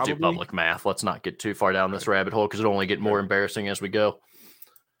 I don't do public math. Let's not get too far down this rabbit hole because it'll only get more embarrassing as we go.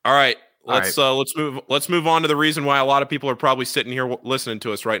 All right. Let's move on to the reason why a lot of people are probably sitting here listening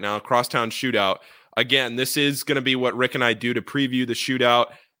to us right now. Crosstown Shootout. Again, this is going to be what Rick and I do to preview the shootout.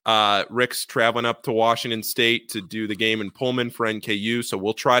 Rick's traveling up to Washington State to do the game in Pullman for NKU. So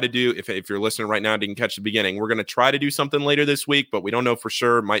we'll try to do, if you're listening right now and didn't catch the beginning, we're going to try to do something later this week, but we don't know for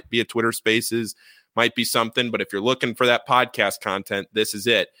sure. Might be a Twitter Spaces, might be something. But if you're looking for that podcast content, this is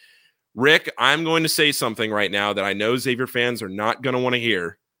it. Rick, I'm going to say something right now that I know Xavier fans are not going to want to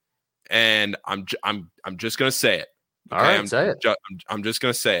hear. And I'm just going to say it. Okay? All right, say it. I'm just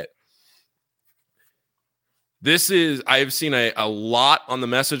going to say it. I've seen a lot on the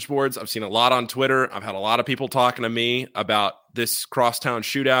message boards. I've seen a lot on Twitter. I've had a lot of people talking to me about this crosstown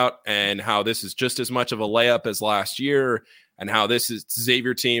shootout and how this is just as much of a layup as last year and how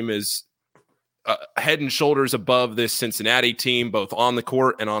Xavier team is head and shoulders above this Cincinnati team, both on the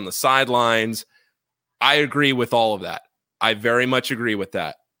court and on the sidelines. I agree with all of that. I very much agree with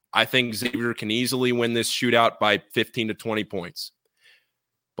that. I think Xavier can easily win this shootout by 15 to 20 points.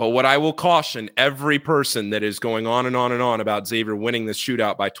 But what I will caution every person that is going on and on and on about Xavier winning this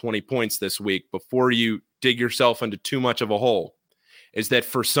shootout by 20 points this week before you dig yourself into too much of a hole is that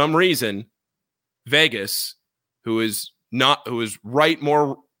for some reason, Vegas, who is right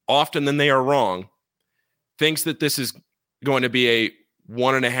more often than they are wrong, thinks that this is going to be a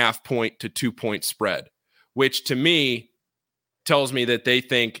 1.5 point to 2 point spread, which to me tells me that they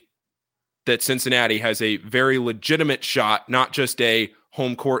think that Cincinnati has a very legitimate shot, not just a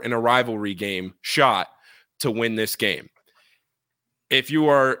home court in a rivalry game shot to win this game. if you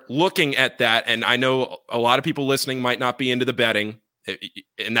are looking at that, and I know a lot of people listening might not be into the betting,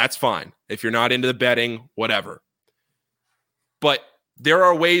 and that's fine. If you're not into the betting, whatever. But there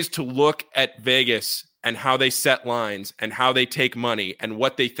are ways to look at Vegas and how they set lines and how they take money and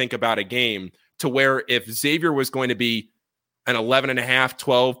what they think about a game, to where if Xavier was going to be an 11.5,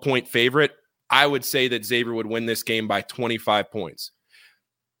 12-point favorite, I would say that Xavier would win this game by 25 points.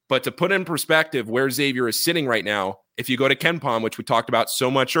 But to put in perspective where Xavier is sitting right now, if you go to KenPom, which we talked about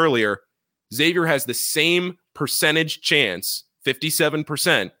so much earlier, Xavier has the same percentage chance,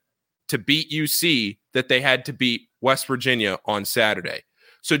 57%, to beat UC that they had to beat West Virginia on Saturday.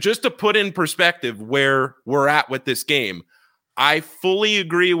 So just to put in perspective where we're at with this game, I fully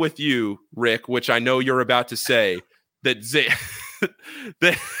agree with you, Rick, which I know you're about to say, that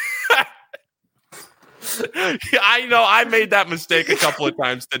I know I made that mistake a couple of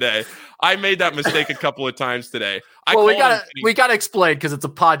times today. We gotta explain, because it's a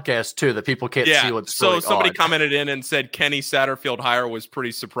podcast too that people can't see what's going on. So somebody commented in and said Kenny Satterfield hire was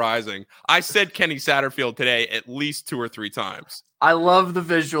pretty surprising. I said Kenny Satterfield today at least 2 or 3 times. I love the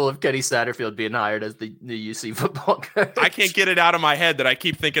visual of Kenny Satterfield being hired as the UC football coach. I can't get it out of my head that I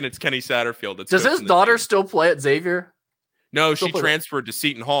keep thinking it's Kenny Satterfield. Does his daughter still play at Xavier? No, she transferred to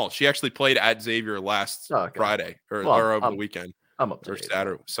Seton Hall. She actually played at Xavier last Friday or over the weekend. I'm up to date.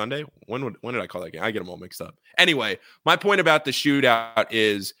 Saturday, Sunday. When did I call that game? I get them all mixed up. Anyway, my point about the shootout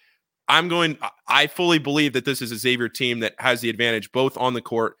is I fully believe that this is a Xavier team that has the advantage both on the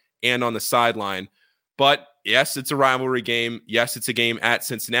court and on the sideline. But yes, it's a rivalry game. Yes, it's a game at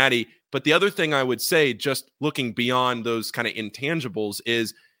Cincinnati. But the other thing I would say, just looking beyond those kind of intangibles,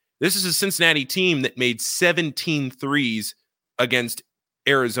 is this is a Cincinnati team that made 17 threes against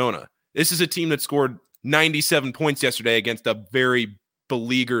Arizona. This is a team that scored 97 points yesterday against a very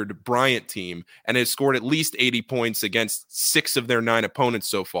beleaguered Bryant team and has scored at least 80 points against 6 of their 9 opponents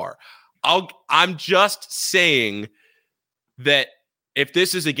so far. I'm just saying that if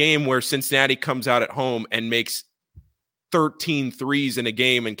this is a game where Cincinnati comes out at home and makes 13 threes in a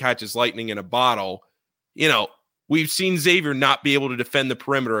game and catches lightning in a bottle, we've seen Xavier not be able to defend the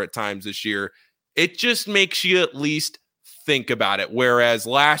perimeter at times this year. It just makes you at least think about it. Whereas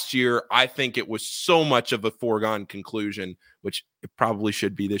last year, I think it was so much of a foregone conclusion, which it probably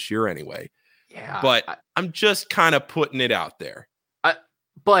should be this year anyway. Yeah. But I'm just kind of putting it out there.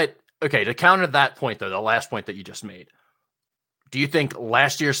 But okay, to counter that point though, the last point that you just made, do you think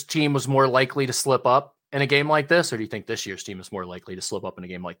last year's team was more likely to slip up in a game like this? Or do you think this year's team is more likely to slip up in a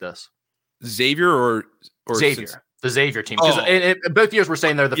game like this? Xavier or Xavier, the Xavier team. Because both years we're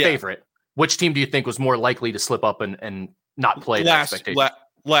saying they're the favorite. Which team do you think was more likely to slip up and not play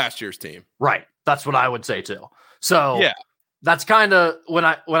last year's team? Right. That's what I would say too. So that's kind of when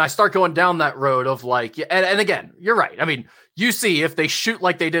I start going down that road of like, and again, you're right. I mean, you see if they shoot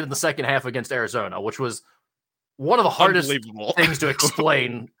like they did in the second half against Arizona, which was one of the hardest things to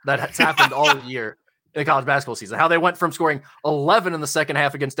explain that has happened all year in the college basketball season, how they went from scoring 11 in the second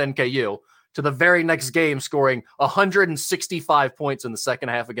half against NKU to the very next game scoring 165 points in the second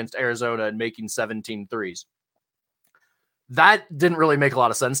half against Arizona and making 17 threes. That didn't really make a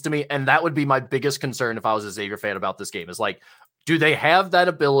lot of sense to me. And that would be my biggest concern if I was a Xavier fan about this game, is like, do they have that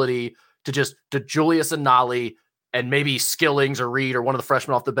ability to Julius and Nolly and maybe Skillings or Reed or one of the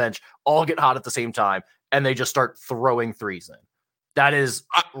freshmen off the bench all get hot at the same time and they just start throwing threes in? That is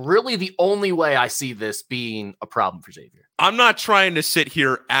really the only way I see this being a problem for Xavier. I'm not trying to sit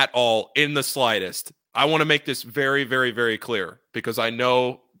here at all in the slightest. I want to make this very, very, very clear, because I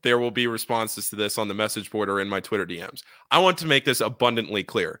know there will be responses to this on the message board or in my Twitter DMs. I want to make this abundantly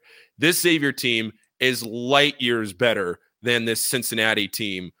clear. This Xavier team is light years better than this Cincinnati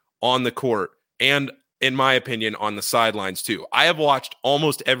team on the court and, in my opinion, on the sidelines too. I have watched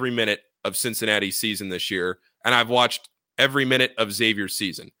almost every minute of Cincinnati's season this year, and I've watched every minute of Xavier's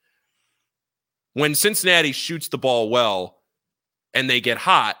season. When Cincinnati shoots the ball well and they get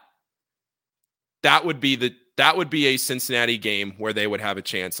hot, that would be a Cincinnati game where they would have a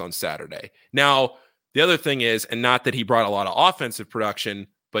chance on Saturday. Now, the other thing is, and not that he brought a lot of offensive production,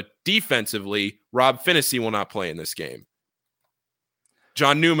 but defensively, Rob Finney will not play in this game.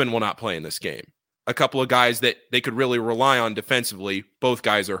 John Newman will not play in this game. A couple of guys that they could really rely on defensively, both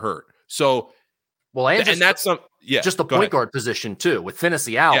guys are hurt. So, that's just the point guard position too. With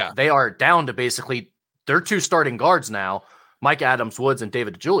Finney out, they are down to basically their 2 starting guards now. Mike Adams Woods and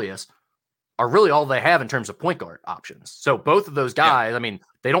David DeJulius are really all they have in terms of point guard options. So both of those guys, I mean,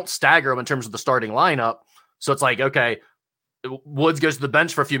 they don't stagger them in terms of the starting lineup. So it's like, okay, Woods goes to the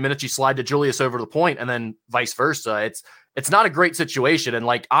bench for a few minutes, you slide to Julius over to the point, and then vice versa. It's not a great situation. And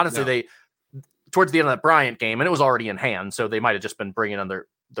like, honestly, towards the end of that Bryant game, and it was already in hand, so they might have just been bringing in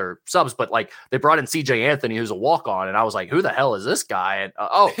their subs, but like they brought in CJ Anthony, who's a walk-on, and I was like, who the hell is this guy? And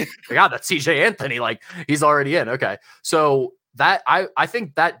oh my God, that's CJ Anthony. Like he's already in. Okay. So that I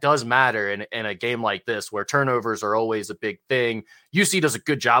think that does matter in a game like this where turnovers are always a big thing. UC does a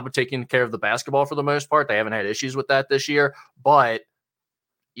good job of taking care of the basketball for the most part. They haven't had issues with that this year, but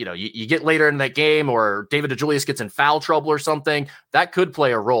you know, you get later in that game or David DeJulius gets in foul trouble or something, that could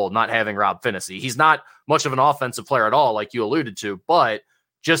play a role, not having Rob Phinisee. He's not much of an offensive player at all, like you alluded to, but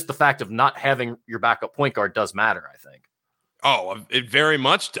just the fact of not having your backup point guard does matter, I think. Oh, it very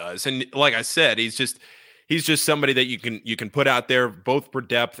much does. And like I said, he's just somebody that you can put out there both for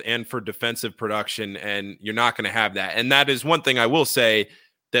depth and for defensive production, and you're not going to have that. And that is one thing I will say,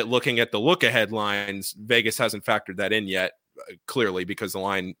 that looking at the look ahead lines, Vegas hasn't factored that in yet, clearly, because the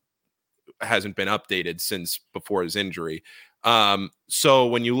line hasn't been updated since before his injury. So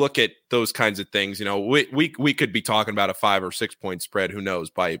when you look at those kinds of things, you know, we could be talking about a 5 or 6 point spread, who knows,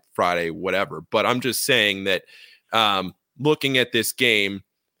 by Friday, whatever. But I'm just saying that looking at this game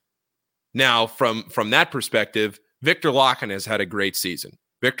now from that perspective, Viktor Lakhin has had a great season.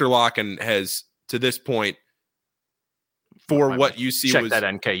 Viktor Lakhin has, to this point, for what you see, check that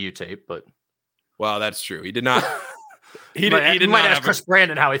NKU tape, but well, that's true. He did not. He did not ask Chris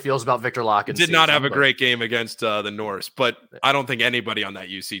Brandon how he feels about Viktor Lakhin. Did not have a great game against the Norse, but I don't think anybody on that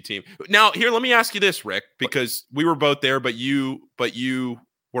UC team. Now, here, let me ask you this, Rick, because we were both there, but you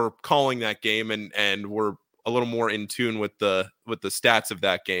were calling that game and were a little more in tune with the stats of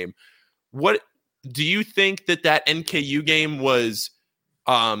that game. What do you think that NKU game was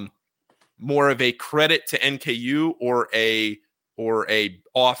more of a credit to NKU or a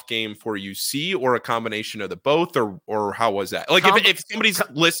off game for UC, or a combination of the both, or how was that? Like if somebody's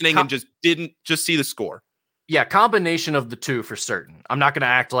listening and just didn't see the score. Yeah, combination of the two for certain. I'm not going to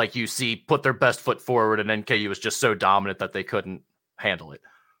act like UC put their best foot forward and NKU was just so dominant that they couldn't handle it.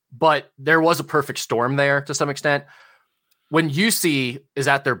 But there was a perfect storm there to some extent. When UC is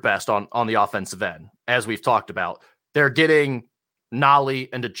at their best on the offensive end, as we've talked about, they're getting Nolley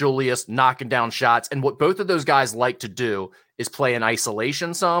and DeJulius knocking down shots. And what both of those guys like to do is play in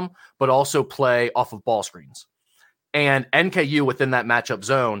isolation some, but also play off of ball screens. And NKU within that matchup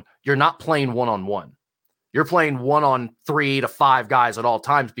zone, you're not playing one-on-one. You're playing 1-on-3 to 5 guys at all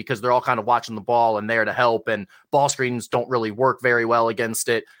times because they're all kind of watching the ball and there to help, and ball screens don't really work very well against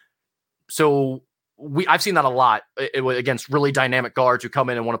it. So I've seen that a lot against really dynamic guards who come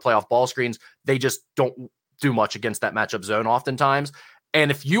in and want to play off ball screens. They just don't do much against that matchup zone oftentimes. And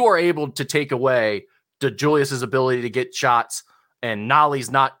if you are able to take away DeJulius's ability to get shots and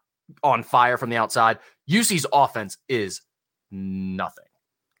Nolley's not on fire from the outside, UC's offense is nothing.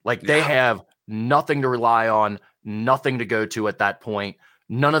 Like they have nothing to rely on, nothing to go to at that point.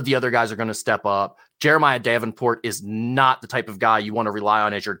 None of the other guys are going to step up. Jeremiah Davenport is not the type of guy you want to rely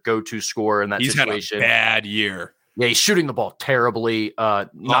on as your go-to scorer in that situation. He's had a bad year. Yeah, he's shooting the ball terribly,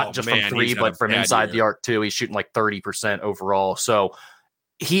 not just from three, but from inside the arc too. He's shooting like 30% overall. So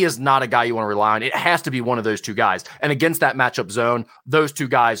he is not a guy you want to rely on. It has to be one of those two guys. And against that matchup zone, those two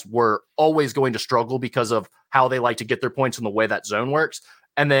guys were always going to struggle because of how they like to get their points and the way that zone works.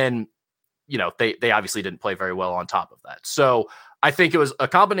 And then, you know, they obviously didn't play very well on top of that. So I think it was a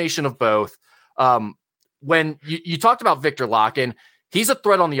combination of both. When you talked about Viktor Lakhin, he's a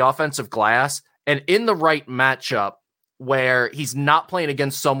threat on the offensive glass. And in the right matchup where he's not playing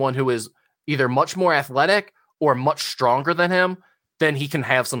against someone who is either much more athletic or much stronger than him, then he can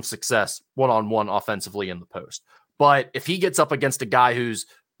have some success one-on-one offensively in the post. But if he gets up against a guy who's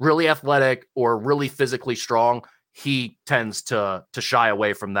really athletic or really physically strong, he tends to shy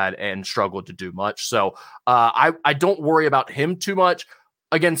away from that and struggle to do much. So I don't worry about him too much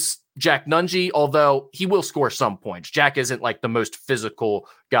against Jack Nunge, although he will score some points. Jack isn't like the most physical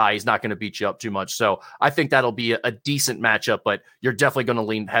guy. He's not going to beat you up too much. So I think that'll be a decent matchup, but you're definitely going to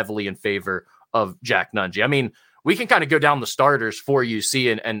lean heavily in favor of Jack Nunge. I mean, we can kind of go down the starters for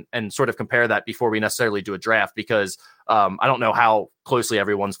UC and sort of compare that before we necessarily do a draft, because I don't know how closely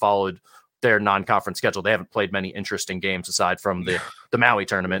everyone's followed their non-conference schedule. They haven't played many interesting games aside from the Maui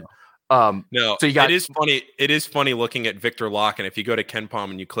tournament. No, so it is funny. It is funny looking at Viktor Lakhin. If you go to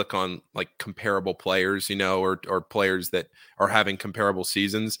KenPom and you click on like comparable players, you know, or players that are having comparable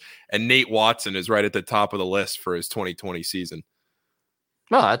seasons, and Nate Watson is right at the top of the list for his 2020 season.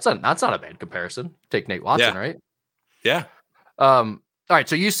 No, that's not a bad comparison. Take Nate Watson, right? Yeah. All right.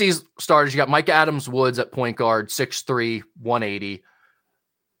 So UC's starters, you got Mike Adams-Woods at point guard, 6'3", 180.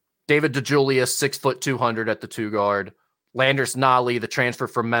 David DeJulius, 6', 200 at the 2 guard. Landers Nolley, the transfer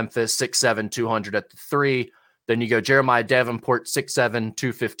from Memphis, 6'7", 200 at the 3. Then you go Jeremiah Davenport, 6'7",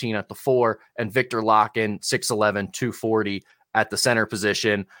 215 at the 4, and Victor Locken, 6'11", 240 at the center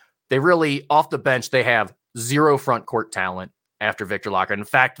position. They really, off the bench, they have zero front court talent after Victor Locken. In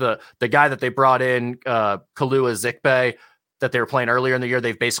fact, the guy that they brought in, Kalua Zikpe, that they were playing earlier in the year,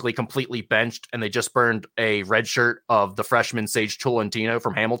 they've basically completely benched, and they just burned a red shirt of the freshman Sage Tolentino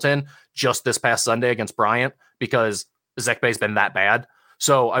from Hamilton just this past Sunday against Bryant because Zekpe's been that bad.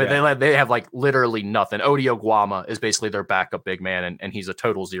 So I mean, they have like literally nothing. Odio Guama is basically their backup big man, and he's a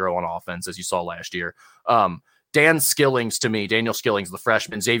total zero on offense, as you saw last year. Daniel Skillings, the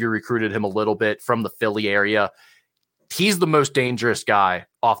freshman, Xavier recruited him a little bit from the Philly area. He's the most dangerous guy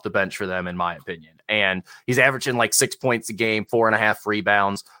off the bench for them, in my opinion. And he's averaging like 6 points a game, 4.5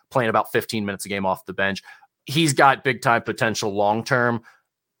 rebounds, playing about 15 minutes a game off the bench. He's got big time potential long-term.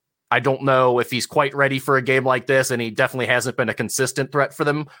 I don't know if he's quite ready for a game like this, and he definitely hasn't been a consistent threat for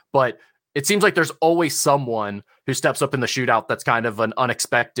them, but it seems like there's always someone who steps up in the shootout that's kind of an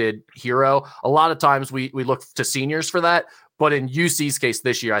unexpected hero. A lot of times we look to seniors for that, but in UC's case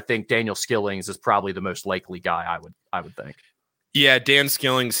this year, I think Daniel Skillings is probably the most likely guy, I would think. Yeah, Dan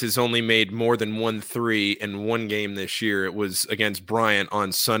Skillings has only made more than 1 3 in one game this year. It was against Bryant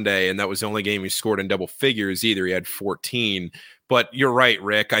on Sunday, and that was the only game he scored in double figures either. He had 14. But you're right,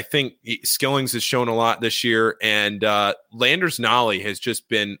 Rick. I think Skillings has shown a lot this year, and Landers Nolley has just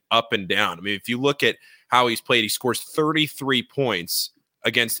been up and down. I mean, if you look at how he's played, he scores 33 points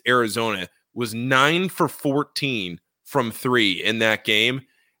against Arizona, was 9 for 14 from 3 in that game.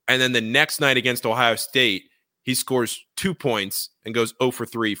 And then the next night against Ohio State, he scores 2 points and goes 0 for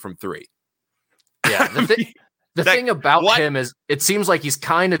 3 from 3. Yeah, the thing about him is it seems like he's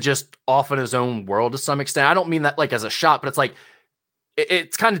kind of just off in his own world to some extent. I don't mean that like as a shot, but it's like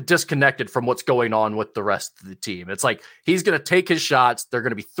it's kind of disconnected from what's going on with the rest of the team. It's like he's going to take his shots. They're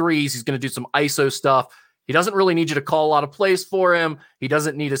going to be threes. He's going to do some ISO stuff. He doesn't really need you to call a lot of plays for him. He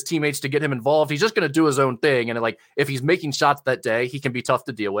doesn't need his teammates to get him involved. He's just going to do his own thing. And like if he's making shots that day, he can be tough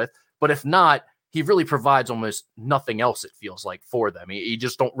to deal with. But if not, he really provides almost nothing else, it feels like, for them. You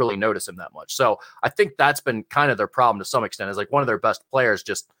just don't really notice him that much. So I think that's been kind of their problem to some extent, is like one of their best players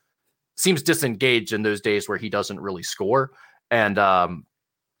just seems disengaged in those days where he doesn't really score. And,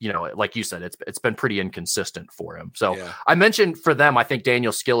 like you said, it's been pretty inconsistent for him. So yeah. I mentioned for them, I think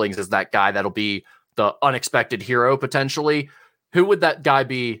Daniel Skillings is that guy that'll be the unexpected hero potentially. Who would that guy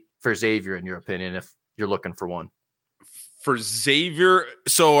be for Xavier, in your opinion, if you're looking for one? For Xavier,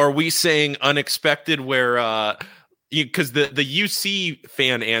 so are we saying unexpected where because the UC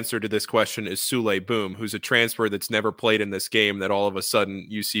fan answer to this question is Sule Boom, who's a transfer that's never played in this game, that all of a sudden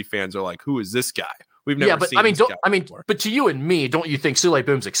UC fans are like, who is this guy? We've never seen this guy before. But to you and me, don't you think Sule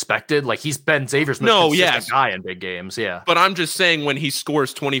Boom's expected? Like he's been Xavier's most consistent guy in big games. Yeah. But I'm just saying when he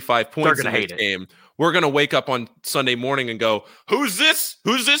scores 25 points in this game, we're going to wake up on Sunday morning and go, who's this?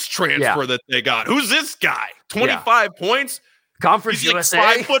 Who's this transfer that they got? Who's this guy? 25 points? Conference He's USA?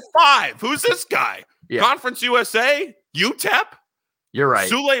 Like 5'5". Who's this guy? Yeah. Conference USA? UTEP? You're right.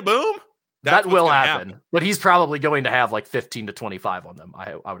 Sule Boom? That will happen. But he's probably going to have like 15 to 25 on them,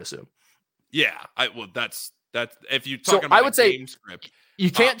 I would assume. Yeah. That's if you're talking about I would say game script. You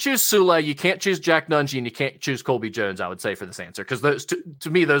can't choose Sule, you can't choose Jack Nungy, and you can't choose Colby Jones, I would say, for this answer. Because those to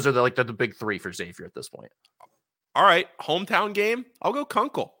me, those are the big three for Xavier at this point. All right. Hometown game? I'll go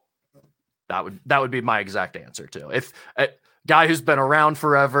Kunkel. That would be my exact answer too. If a guy who's been around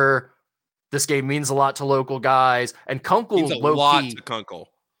forever, this game means a lot to local guys, and Kunkel means a lot to Kunkel.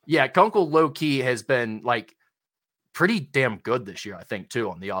 Yeah, Kunkel low key has been like pretty damn good this year, I think, too,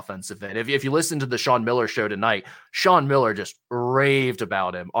 on the offensive end. If you listen to the Sean Miller show tonight, Sean Miller just raved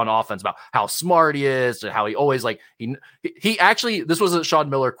about him on offense, about how smart he is, and how he always he actually, this was a Sean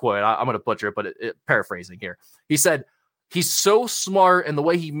Miller quote. I'm going to butcher it, but paraphrasing here. He said, he's so smart in the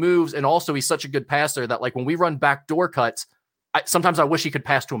way he moves, and also he's such a good passer that like when we run backdoor cuts, sometimes I wish he could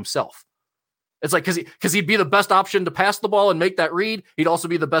pass to himself. It's like because he'd be the best option to pass the ball and make that read. He'd also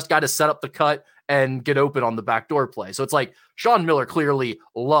be the best guy to set up the cut and get open on the backdoor play. So it's like Sean Miller clearly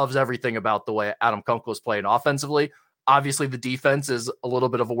loves everything about the way Adam Kunkel is playing offensively. Obviously, the defense is a little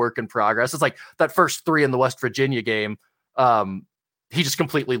bit of a work in progress. It's like that first three in the West Virginia game. He just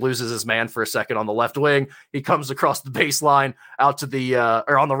completely loses his man for a second on the left wing. He comes across the baseline out to the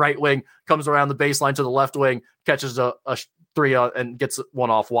or on the right wing, comes around the baseline to the left wing, catches a three and gets one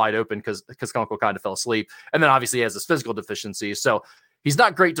off wide open because Kunkel kind of fell asleep. And then obviously he has his physical deficiencies. So he's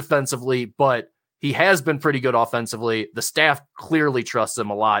not great defensively, but he has been pretty good offensively. The staff clearly trusts him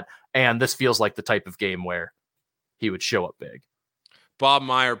a lot. And this feels like the type of game where he would show up big. Bob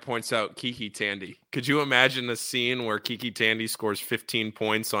Meyer points out Kiki Tandy. Could you imagine a scene where Kiki Tandy scores 15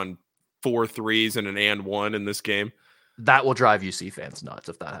 points on 4 threes and an and one in this game. That will drive UC fans nuts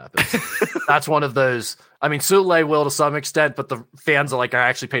if that happens. That's one of those. I mean, Sule will to some extent, but the fans are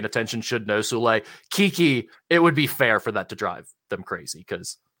actually paying attention should know Sule. Kiki, it would be fair for that to drive them crazy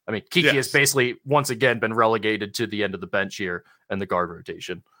because, I mean, Kiki has basically once again been relegated to the end of the bench here and the guard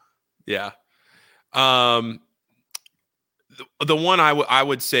rotation. Yeah. The one I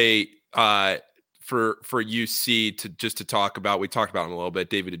would say for UC to talk about, we talked about him a little bit,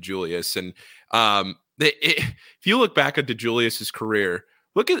 David DeJulius, and if you look back at DeJulius's career,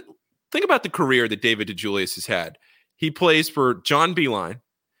 think about the career that David DeJulius has had. He plays for John Beilein,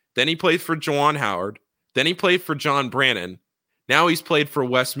 then he plays for Juwan Howard, then he played for John Brannon. Now he's played for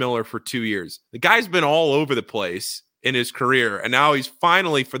Wes Miller for 2 years. The guy's been all over the place in his career, and now he's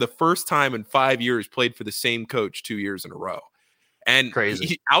finally, for the first time in 5 years, played for the same coach 2 years in a row. And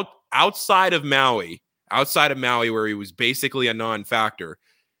crazy. Outside of Maui, where he was basically a non-factor,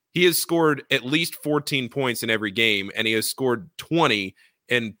 he has scored at least 14 points in every game, and he has scored 20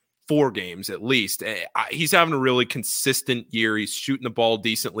 in 4 games at least. He's having a really consistent year. He's shooting the ball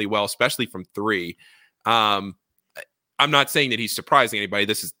decently well, especially from 3. I'm not saying that he's surprising anybody.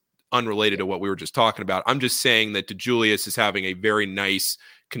 This is unrelated to what we were just talking about. I'm just saying that DeJulius is having a very nice,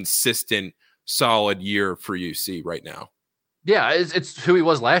 consistent, solid year for UC right now. Yeah, it's who he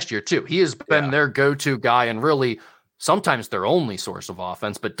was last year, too. He has been their go-to guy and really sometimes their only source of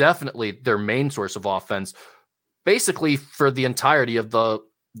offense, but definitely their main source of offense, basically for the entirety of the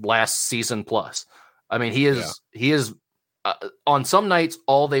last season plus. I mean, he is on some nights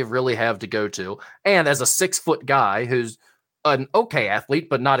all they really have to go to. And as a 6-foot guy who's an okay athlete,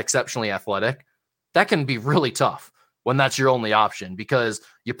 but not exceptionally athletic, that can be really tough when that's your only option because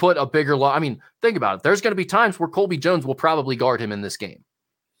you put a bigger I mean, think about it. There's going to be times where Colby Jones will probably guard him in this game.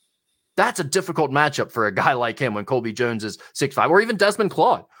 That's a difficult matchup for a guy like him when Colby Jones is 6'5", or even Desmond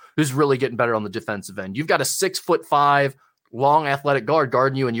Claude, who's really getting better on the defensive end. You've got a 6'5" long athletic guard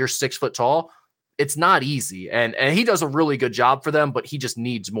guarding you and you're 6 foot tall. It's not easy. And he does a really good job for them, but he just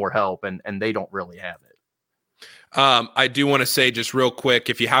needs more help and they don't really have it. I do want to say just real quick,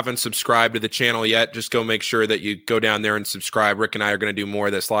 if you haven't subscribed to the channel yet, just go make sure that you go down there and subscribe. Rick and I are going to do more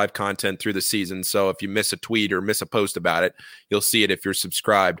of this live content through the season. So if you miss a tweet or miss a post about it, you'll see it if you're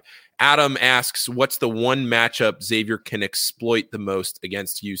subscribed. Adam asks, what's the one matchup Xavier can exploit the most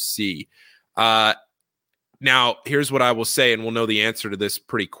against UC? Now, here's what I will say, and we'll know the answer to this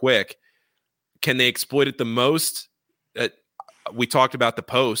pretty quick. Can they exploit it the most? We talked about the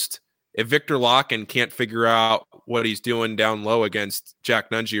post. If Victor Locken can't figure out what he's doing down low against Jack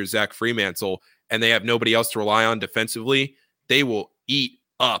Nunge or Zach Fremantle, and they have nobody else to rely on defensively, they will eat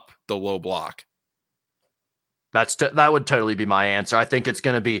up the low block. That would totally be my answer. I think it's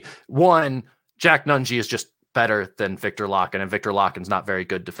going to be, one, Jack Nunge is just better than Victor Locken, and Victor Locken's not very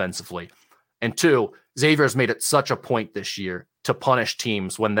good defensively. And 2, Xavier's made it such a point this year to punish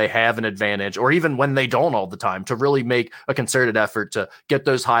teams when they have an advantage or even when they don't all the time, to really make a concerted effort to get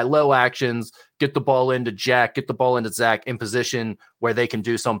those high-low actions, get the ball into Jack, get the ball into Zach in position where they can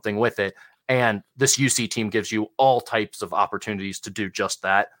do something with it. And this UC team gives you all types of opportunities to do just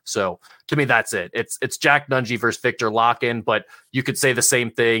that. So to me, that's it. It's Jack Nunge versus Victor Locken, but you could say the same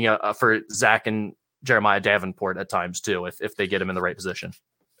thing for Zach and Jeremiah Davenport at times too, if they get him in the right position.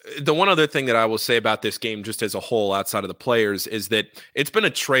 The one other thing that I will say about this game, just as a whole, outside of the players, is that it's been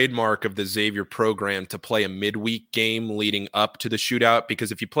a trademark of the Xavier program to play a midweek game leading up to the shootout.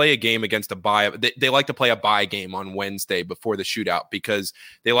 Because if you play a game against a bye, they like to play a bye game on Wednesday before the shootout because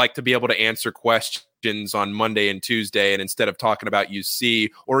they like to be able to answer questions on Monday and Tuesday. And instead of talking about UC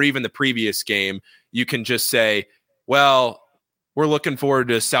or even the previous game, you can just say, well, we're looking forward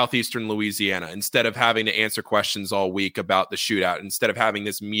to Southeastern Louisiana instead of having to answer questions all week about the shootout, instead of having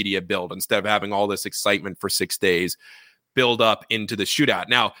this media build, instead of having all this excitement for 6 days build up into the shootout.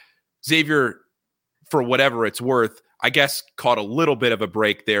 Now, Xavier, for whatever it's worth, I guess caught a little bit of a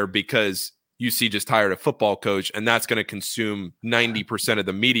break there because UC just hired a football coach, and that's going to consume 90% of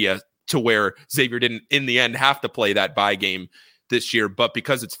the media to where Xavier didn't, in the end, have to play that bye game this year. But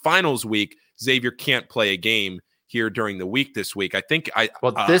because it's finals week, Xavier can't play a game here during the week this week.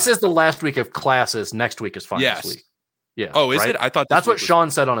 This is the last week of classes. Next week is finals week. Yeah. Oh, is it? I thought that's what Sean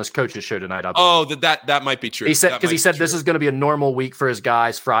said on his coach's show tonight. That might be true. He said this is going to be a normal week for his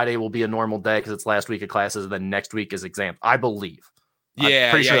guys. Friday will be a normal day because it's last week of classes, and then next week is exams. I believe. Yeah,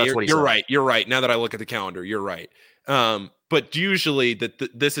 I'm pretty sure that's what he said. Right. You're right. Now that I look at the calendar, you're right. But usually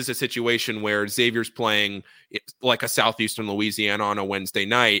this is a situation where Xavier's playing like a Southeastern Louisiana on a Wednesday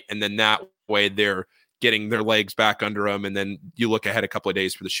night, and then that way they're getting their legs back under them, and then you look ahead a couple of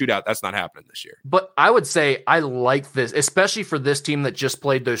days for the shootout. That's not happening this year. But I would say I like this, especially for this team that just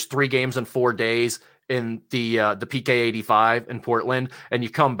played those 3 games in 4 days in the PK 85 in Portland, and you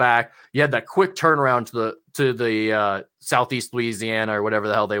come back, you had that quick turnaround to the Southeast Louisiana or whatever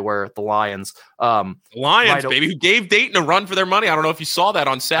the hell they were, the Lions. Lions, baby, who gave Dayton a run for their money. I don't know if you saw that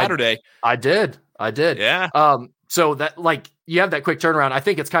on Saturday. I did. Yeah. So that, like, you have that quick turnaround. I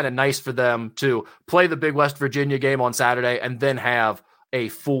think it's kind of nice for them to play the big West Virginia game on Saturday and then have a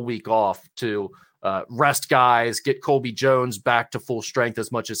full week off to rest guys, get Colby Jones back to full strength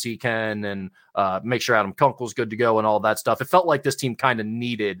as much as he can, and make sure Adam Kunkel's good to go and all that stuff. It felt like this team kind of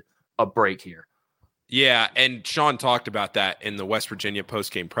needed a break here. Yeah, and Sean talked about that in the West Virginia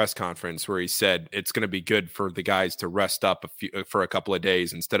postgame press conference where he said it's going to be good for the guys to rest up for a couple of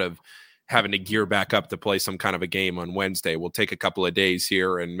days instead of having to gear back up to play some kind of a game on Wednesday. We'll take a couple of days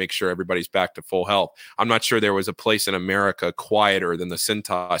here and make sure everybody's back to full health. I'm not sure there was a place in America quieter than the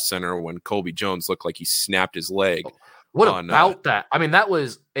Cintas Center when Colby Jones looked like he snapped his leg. What about that? I mean, that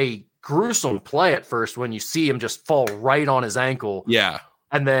was a gruesome play at first when you see him just fall right on his ankle. Yeah.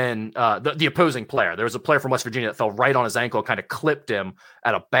 And then the opposing player, there was a player from West Virginia that fell right on his ankle, kind of clipped him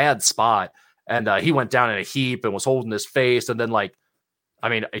at a bad spot. And he went down in a heap and was holding his face. And then,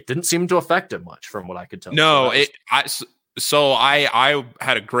 it didn't seem to affect him much from what I could tell. No, I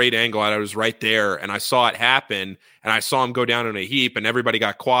had a great angle and I was right there and I saw it happen and I saw him go down in a heap and everybody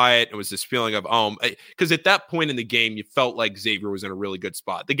got quiet. It was this feeling of, because at that point in the game, you felt like Xavier was in a really good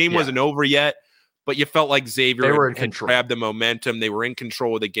spot. The game wasn't over yet, but you felt like Xavier had grabbed the momentum. They were in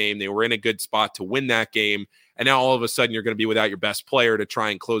control of the game. They were in a good spot to win that game. And now all of a sudden you're going to be without your best player to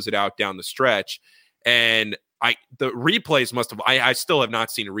try and close it out down the stretch. And the replays must have, I still have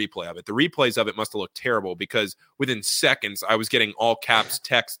not seen a replay of it. The replays of it must have looked terrible because within seconds I was getting all caps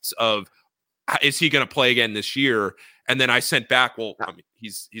texts of, is he going to play again this year? And then I sent back, well, I mean,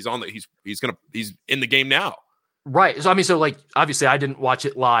 he's in the game now. Right. So, obviously I didn't watch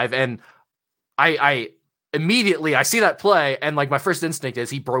it live and I immediately, I see that play and my first instinct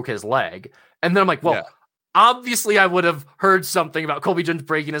is he broke his leg. And then I'm like, well, yeah. Obviously, I would have heard something about Colby Jones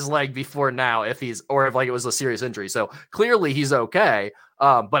breaking his leg before now if it was a serious injury. So clearly he's okay.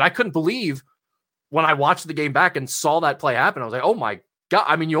 But I couldn't believe when I watched the game back and saw that play happen. I was like, oh my God.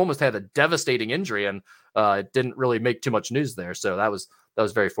 I mean, you almost had a devastating injury and it didn't really make too much news there. So that was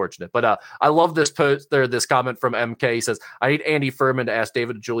very fortunate. But I love this post there, this comment from MK. He says, I need Andy Furman to ask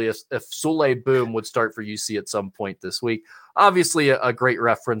David Julius if Souley Boom would start for UC at some point this week. Obviously, a great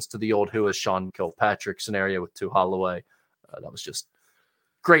reference to the old Who is Sean Kilpatrick scenario with Tu Holloway. That was just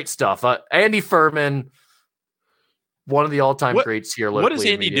great stuff. Andy Furman, one of the all-time greats here locally. What is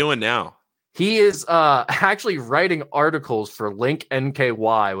Andy doing now? He is actually writing articles for Link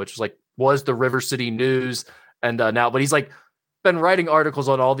NKY, which was the River City News, and now, but he's been writing articles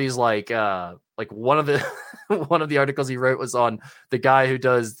on all these one of the one of the articles he wrote was on the guy who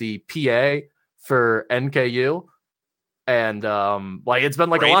does the PA for NKU. And it's been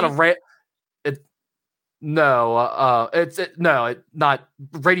Brady? A lot of not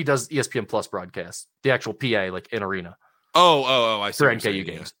Brady does ESPN Plus broadcasts, the actual PA in arena. I see. For NKU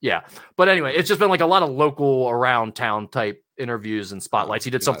games. Yeah. But anyway, it's just been a lot of local around town type interviews and spotlights.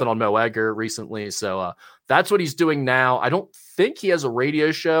 He did something on Mo Egger recently. So that's what he's doing now. I don't think he has a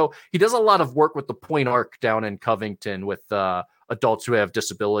radio show. He does a lot of work with the Point Arc down in Covington with adults who have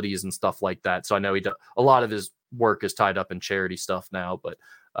disabilities and stuff like that. So I know a lot of his work is tied up in charity stuff now, but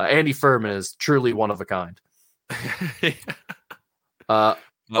Andy Furman is truly one of a kind.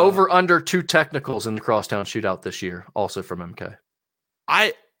 Over under 2 technicals in the Crosstown shootout this year, also from MK.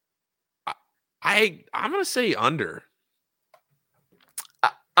 I'm gonna say under.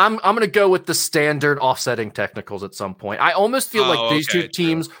 I'm gonna go with the standard offsetting technicals at some point. I almost feel like these two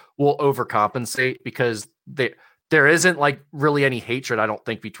teams will overcompensate because there isn't really any hatred, I don't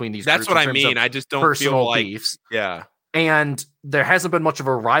think, between these. That's groups what I mean. I just don't feel like beefs. Yeah. And there hasn't been much of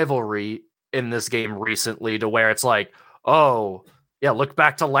a rivalry in this game recently to where it's oh, yeah, look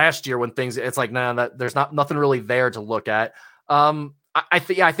back to last year when things, it's there's nothing really there to look at. I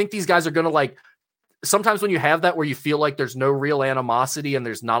think these guys are going to sometimes when you have that where you feel like there's no real animosity and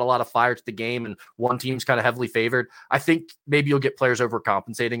there's not a lot of fire to the game and one team's kind of heavily favored, I think maybe you'll get players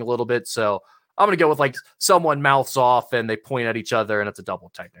overcompensating a little bit. So I'm going to go with someone mouths off and they point at each other and it's a double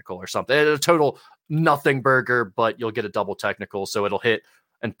technical or something. It's a total nothing burger, but you'll get a double technical. So it'll hit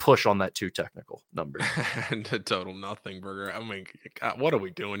and push on that 2 technical number. And a total nothing burger. I mean, God, what are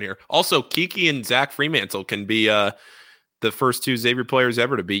we doing here? Also, Kiki and Zach Fremantle can be the first 2 Xavier players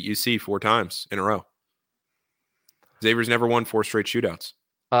ever to beat UC 4 times in a row. Xavier's never won 4 straight shootouts.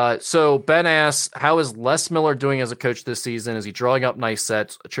 So Ben asks, how is Les Miller doing as a coach this season? Is he drawing up nice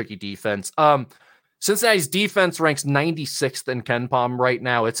sets, a tricky defense? Cincinnati's defense ranks 96th in KenPom right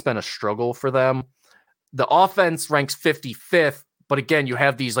now. It's been a struggle for them. The offense ranks 55th, but again, you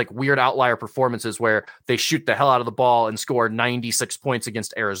have these like weird outlier performances where they shoot the hell out of the ball and score 96 points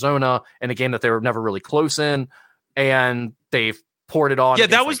against Arizona in a game that they were never really close in, and they've poured it on. Yeah,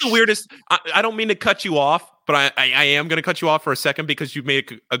 that was the weirdest. I don't mean to cut you off, but I am going to cut you off for a second because you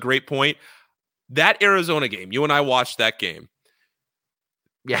made a great point. That Arizona game, you and I watched that game.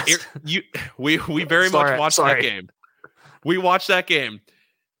 Yes, we very much watched that game. We watched that game.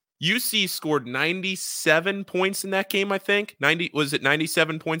 UC scored 97 points in that game, I think.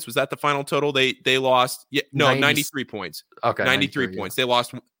 97 points? Was that the final total? They lost. Yeah, no, 93 points. Okay. 93 points. Yeah.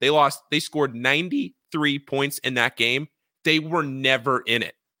 They scored 93 points in that game. They were never in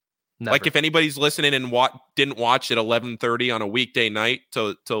it. Never. Like if anybody's listening and didn't watch at 11:30 on a weekday night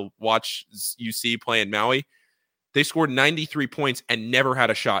to watch UC play in Maui, they scored 93 points and never had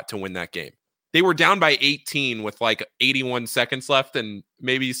a shot to win that game. They were down by 18 with like 81 seconds left, and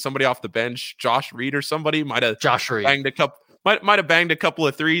maybe somebody off the bench, Josh Reed or somebody, might have banged a couple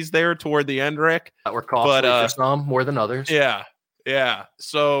of threes there toward the end, Rick. That were costly for some more than others. Yeah.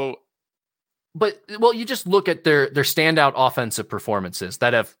 So, well, you just look at their standout offensive performances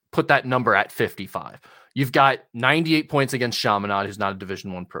that have put that number at 55. You've got 98 points against Chaminade, who's not a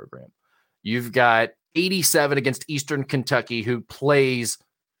Division I program. You've got 87 against Eastern Kentucky, who plays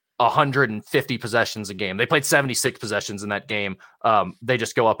 150 possessions a game. They played 76 possessions in that game. They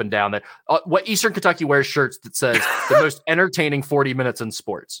just go up and down there. What Eastern Kentucky wears shirts that says the most entertaining 40 minutes in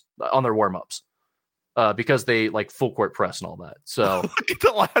sports on their warm-ups because they like full court press and all that. So look at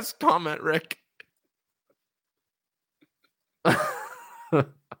the last comment, Rick.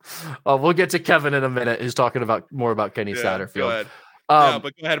 We'll get to Kevin in a minute. Who's talking more about Kenny Satterfield. Go ahead. But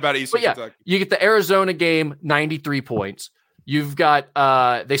go ahead about Eastern Kentucky. You get the Arizona game, 93 points. You've got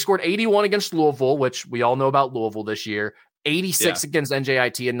they scored 81 against Louisville, which we all know about Louisville this year, 86 against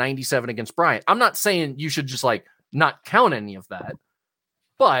NJIT, and 97 against Bryant. I'm not saying you should just like not count any of that,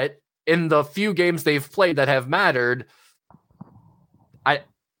 but in the few games they've played that have mattered,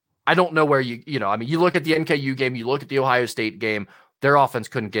 I don't know where you look at the NKU game, you look at the Ohio State game, their offense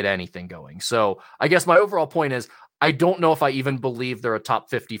couldn't get anything going. So I guess my overall point is I don't know if I even believe they're a top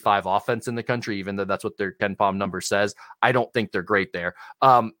 55 offense in the country, even though that's what their KenPom number says. I don't think they're great there.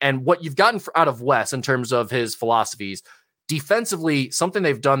 And what you've gotten out of Wes in terms of his philosophies, defensively, something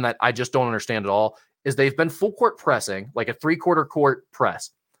they've done that I just don't understand at all is they've been full court pressing, like a 3/4 court press,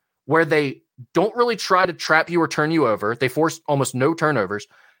 where they don't really try to trap you or turn you over. They force almost no turnovers.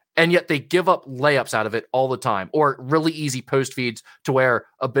 And yet they give up layups out of it all the time, or really easy post feeds to where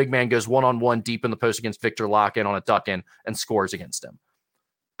a big man goes one-on-one deep in the post against Victor Locken on a duck-in and scores against him.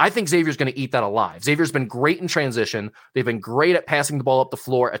 I think Xavier's going to eat that alive. Xavier's been great in transition. They've been great at passing the ball up the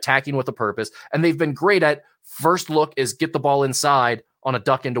floor, attacking with a purpose, and they've been great at first look is get the ball inside on a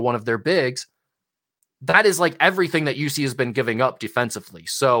duck into one of their bigs. That is like everything that UC has been giving up defensively.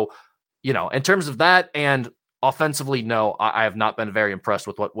 So, in terms of that and offensively, no, I have not been very impressed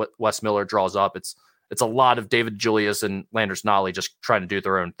with what Wes Miller draws up. It's a lot of David Julius and Landers Nolly just trying to do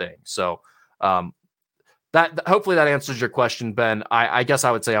their own thing. So that hopefully that answers your question, Ben. I guess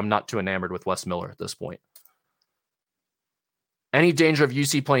I would say I'm not too enamored with Wes Miller at this point. Any danger of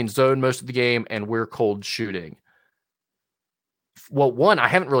UC playing zone most of the game and we're cold shooting? Well, one, I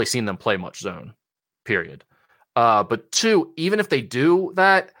haven't really seen them play much zone, period. But two, even if they do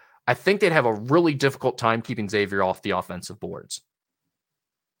that, I think they'd have a really difficult time keeping Xavier off the offensive boards.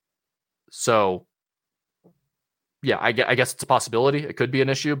 So, yeah, I guess it's a possibility. It could be an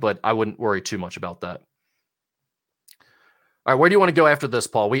issue, but I wouldn't worry too much about that. All right, where do you want to go after this,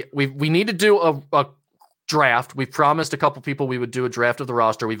 Paul? We need to do a draft. We promised a couple people we would do a draft of the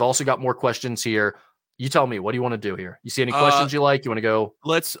roster. We've also got more questions here. You tell me, what do you want to do here? You see any questions you like? You want to go?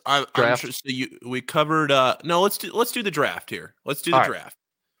 Draft? We covered. No, let's do the draft here. Let's do the draft.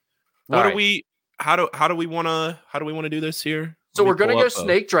 How do we want to do this here? So we're going to go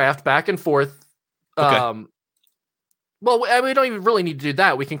snake draft back and forth. Okay. Well, we don't even really need to do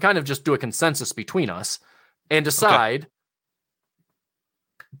that. We can kind of just do a consensus between us and decide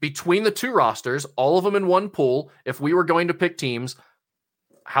between the two rosters, all of them in one pool. If we were going to pick teams,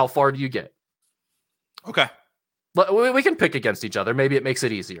 how far do you get? Okay. But we can pick against each other. Maybe it makes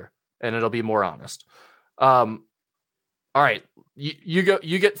it easier and it'll be more honest. All right. You go.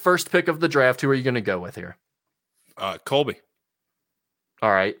 You get first pick of the draft. Who are you going to go with here? Colby.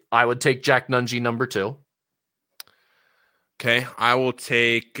 All right. I would take Jack Nunge number 2. Okay. I will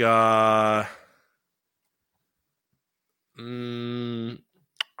take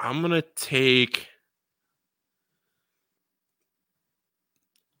I'm gonna take.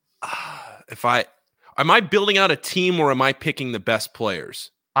 Am I building out a team or am I picking the best players?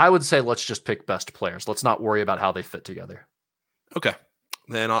 I would say let's just pick best players. Let's not worry about how they fit together. Okay,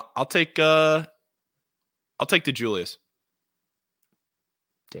 then I'll take the Julius.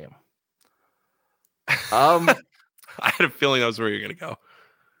 Damn. I had a feeling that was where you're gonna go.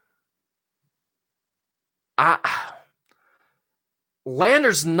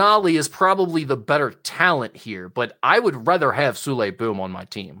 Landers Nolly is probably the better talent here, but I would rather have Sule Boom on my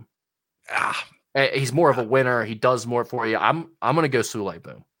team. He's more of a winner. He does more for you. I'm going to go Sule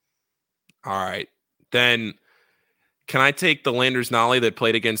Boom. All right. Then can I take the Landers Nolly that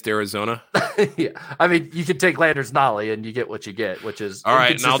played against Arizona? Yeah. I mean, you can take Landers Nolly and you get what you get, which is all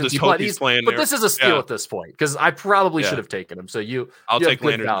right. And I'll just hope he's playing but there. This is a steal at this point because I probably should have taken him. So I'll you take have good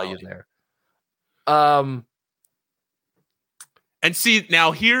Landers value Nolly there. And see,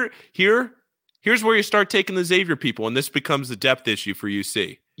 now here's where you start taking the Xavier people, and this becomes a depth issue for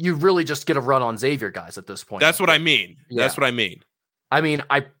UC. You really just get a run on Xavier guys at this point. That's what I mean. Yeah. That's what I mean. I mean,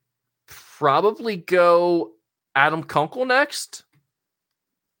 I probably go Adam Kunkel next,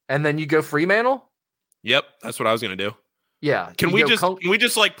 and then you go Freemantle. Yep, that's what I was gonna do. Yeah. Can we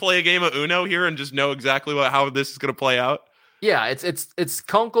just like play a game of Uno here and just know exactly how this is gonna play out? Yeah, it's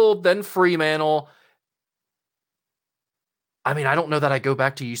Kunkel, then Freemantle. I mean, I don't know that I go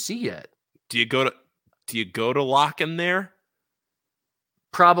back to UC yet. Do you go to Locke in there?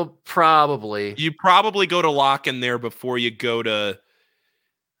 Probably. You probably go to Locke in there before you go to.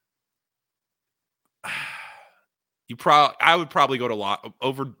 I would probably go to Locke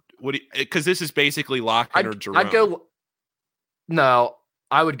over because this is basically Locken or Jerome. I'd go. No,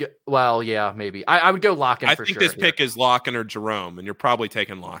 I would go. Well, yeah, maybe. I would go Locken. I think this pick is Locken or Jerome, and you're probably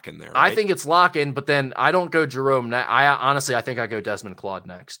taking Locken there. Right? I think it's Locken, but then I don't go Jerome. I think I go Desmond Claude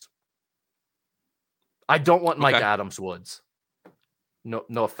next. I don't want Mike Adams Woods. No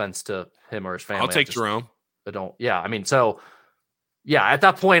offense to him or his family. I'll take Jerome. I don't. Yeah, I mean, so yeah. At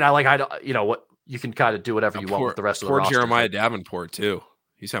that point, you know what, you can kind of do whatever you want with the rest of the roster. Poor Jeremiah Davenport too.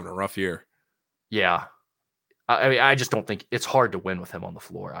 He's having a rough year. Yeah, I mean, I just don't think it's hard to win with him on the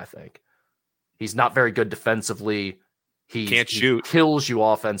floor. I think he's not very good defensively. He can't shoot. He kills you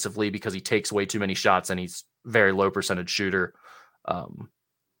offensively because he takes way too many shots and he's very low percentage shooter.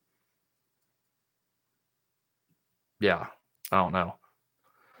 Yeah, I don't know.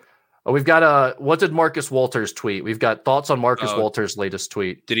 We've got what did Marcus Walters tweet? We've got thoughts on Marcus Walters' latest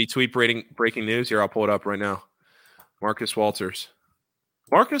tweet. Did he tweet breaking news? Here, I'll pull it up right now. Marcus Walters.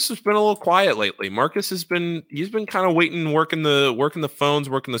 Marcus has been a little quiet lately. He's been kind of waiting, working the phones,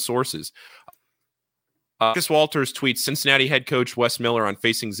 working the sources. Marcus Walters tweets Cincinnati head coach Wes Miller on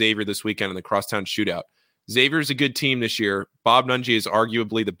facing Xavier this weekend in the Crosstown Shootout. Xavier's a good team this year. Bob Nunge is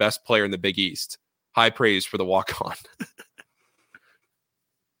arguably the best player in the Big East. High praise for the walk-on.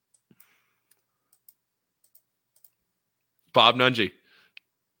 Bob Nunge.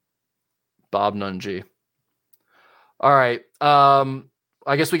 All right.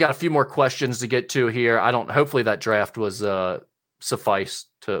 I guess we got a few more questions to get to here. Hopefully that draft was suffice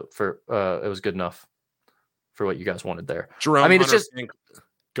for it was good enough for what you guys wanted there. Jerome, I mean, Hunter, it's just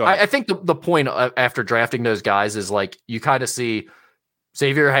go ahead. I think the point after drafting those guys is like you kind of see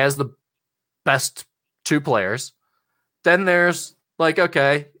Xavier has the best two players. Then there's like,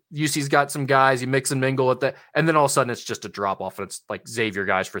 okay, UC's got some guys, you mix and mingle with that, and then all of a sudden it's just a drop off and it's like Xavier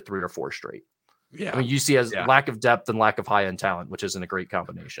guys for 3 or 4 straight. Yeah. I mean, UC has lack of depth and lack of high-end talent, which isn't a great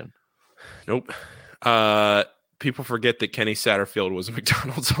combination. Nope. People forget that Kenny Satterfield was a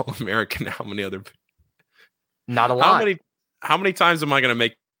McDonald's All-American. How many other? Not a lot. How many times am I going to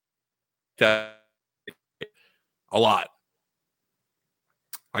make that? A lot.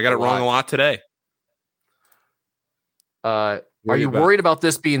 I got it wrong a lot today. Are you worried about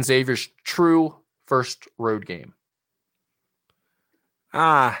this being Xavier's true first road game?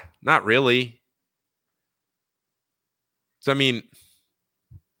 Not really. So, I mean,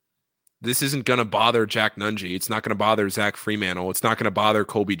 this isn't going to bother Jack Nunge. It's not going to bother Zach Freemantle. It's not going to bother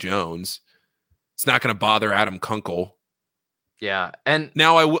Colby Jones. It's not going to bother Adam Kunkel. Yeah. And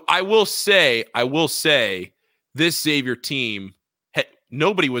now I will say this Xavier team,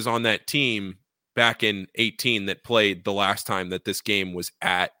 nobody was on that team back in 18 that played the last time that this game was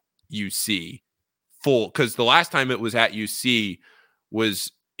at UC full. Because the last time it was at UC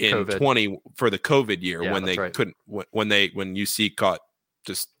was in COVID. 20 for the COVID year when they couldn't, when UC caught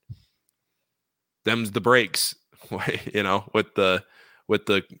just them's the breaks, you know, with the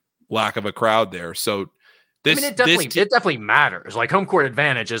lack of a crowd there. So it definitely matters. Like home court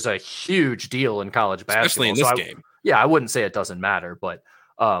advantage is a huge deal in college basketball, especially in this game. I wouldn't say it doesn't matter, but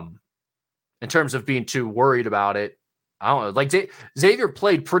In terms of being too worried about it, I don't know. Like Xavier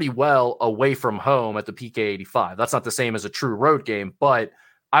played pretty well away from home at the PK 85. That's not the same as a true road game, but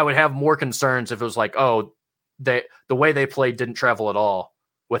I would have more concerns if it was like, oh, the way they played didn't travel at all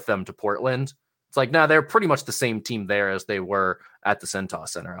with them to Portland. It's like, no, they're pretty much the same team there as they were at the Cintas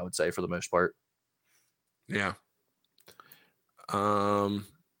Center, I would say, for the most part. Yeah.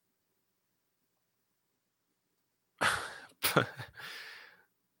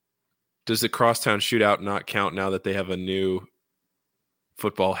 Does the Crosstown shootout not count now that they have a new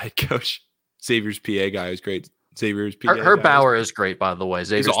football head coach? Xavier's PA guy is great. Xavier's PA. Herb Bauer is great, by the way.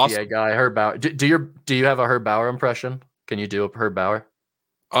 Xavier's awesome. PA guy. Herb Bauer. Do you have a Herb Bauer impression? Can you do a Herb Bauer?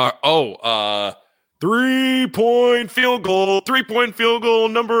 3-point field goal. 3-point field goal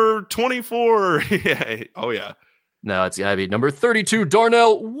number 24. Yeah. Oh yeah. No, it's gotta be number 32,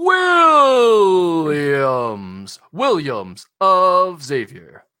 Darnell Williams of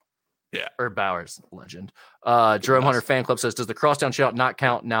Xavier. Yeah. Herb Bauer's legend. Jerome Hunter fan club says, does the Crosstown shootout not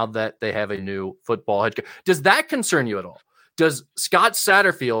count now that they have a new football head coach? Does that concern you at all? Does Scott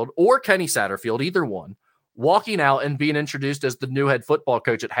Satterfield or Kenny Satterfield, either one, walking out and being introduced as the new head football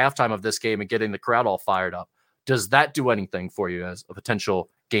coach at halftime of this game and getting the crowd all fired up, does that do anything for you as a potential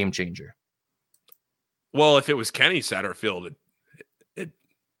game changer? Well, if it was Kenny Satterfield, it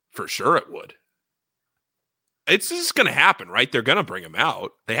for sure it would. It's just going to happen, right? They're going to bring him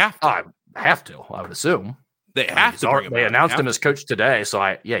out. They have to. I would assume. They have to bring him out. They announced him as coach today,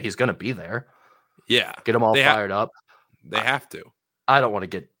 so he's going to be there. Yeah. Get them all fired up. They have to. I don't want to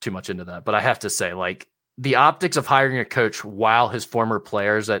get too much into that, but I have to say, like, the optics of hiring a coach while his former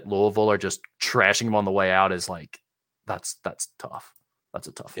players at Louisville are just trashing him on the way out is like, that's tough. That's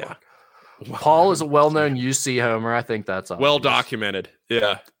a tough one. Well, Paul is a well-known UC homer. I think that's obvious. Well documented.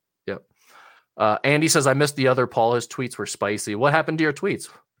 Yeah. Yep. Andy says, I missed the other Paul. His tweets were spicy. What happened to your tweets?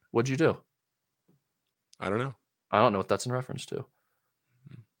 What'd you do? I don't know. I don't know what that's in reference to.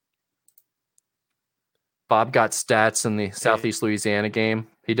 Bob got stats in the Southeast Louisiana game.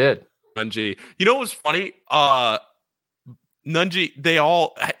 He did. Nunji. You know what was funny? Nunji,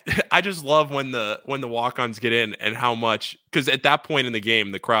 I just love when the walk-ons get in and how much, because at that point in the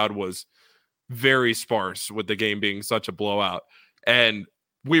game, the crowd was very sparse with the game being such a blowout. And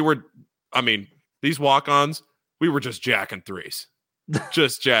these walk-ons, we were just jacking threes.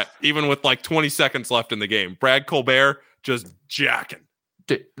 Even with like 20 seconds left in the game. Brad Colbert just jacking.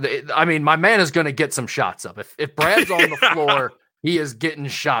 Dude, my man is going to get some shots up. If Brad's on the floor, he is getting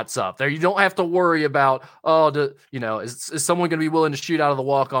shots up there. You don't have to worry about, is someone going to be willing to shoot out of the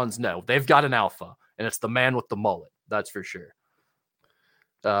walk-ons? No, they've got an alpha, and it's the man with the mullet. That's for sure.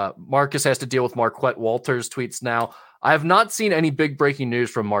 Marcus has to deal with Marquette Walters tweets now. I have not seen any big breaking news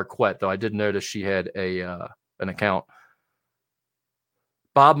from Marquette, though. I did notice she had an account.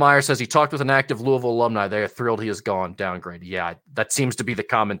 Bob Meyer says he talked with an active Louisville alumni. They are thrilled he has gone downgraded. Yeah, that seems to be the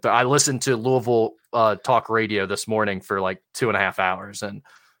comment. I listened to Louisville talk radio this morning for like 2.5 hours, and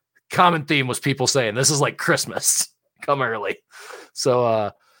common theme was people saying this is like Christmas. Come early.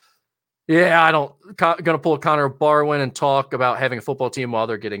 So, going to pull Connor Barwin and talk about having a football team while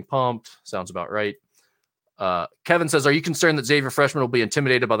they're getting pumped. Sounds about right. Kevin says, are you concerned that Xavier freshmen will be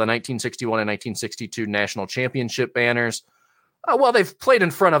intimidated by the 1961 and 1962 national championship banners? Well, they've played in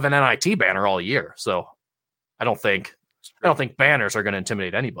front of an NIT banner all year, so I don't think banners are going to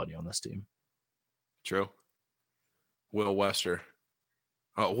intimidate anybody on this team. True. Will Wester.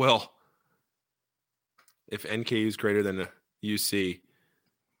 Will. If NKU is greater than a UC,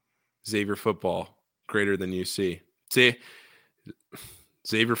 Xavier football greater than UC. See,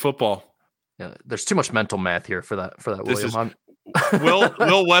 Xavier football. Yeah, there's too much mental math here for that. William.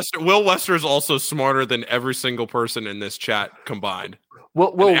 Will Wester is also smarter than every single person in this chat combined.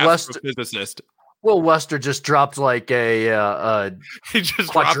 Will Wester, physicist. Will Wester just dropped like a he just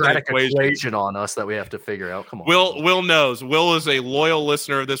quadratic equation on us that we have to figure out. Come on. Will knows. Will is a loyal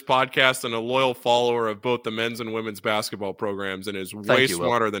listener of this podcast and a loyal follower of both the men's and women's basketball programs, and is way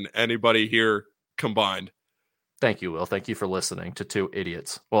smarter than anybody here combined. Thank you, Will. Thank you for listening to two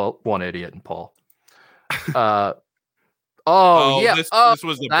idiots. Well, one idiot and Paul. This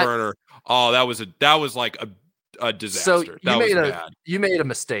was the burner. Oh, that was like a disaster. So you made a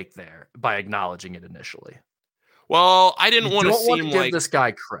mistake there by acknowledging it initially. Well, I didn't want to seem like give this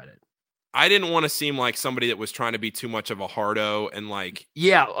guy credit. I didn't want to seem like somebody that was trying to be too much of a hardo and like.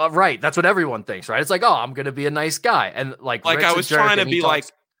 Yeah, right. That's what everyone thinks, right? It's like, oh, I'm going to be a nice guy, and like I was trying to be like.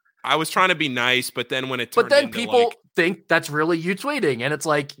 I was trying to be nice, but then when it turned into people think that's really you tweeting, and it's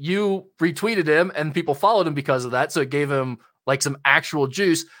like you retweeted him and people followed him because of that. So it gave him like some actual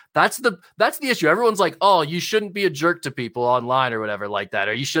juice. That's the issue. Everyone's like, oh, you shouldn't be a jerk to people online or whatever like that,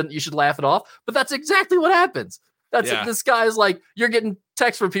 or you should laugh it off. But that's exactly what happens. This guy's like, you're getting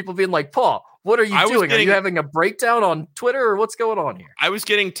texts from people being like, Paul, what are you doing? Are you having a breakdown on Twitter or what's going on here? I was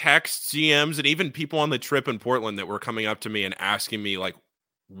getting texts, GMs, and even people on the trip in Portland that were coming up to me and asking me like,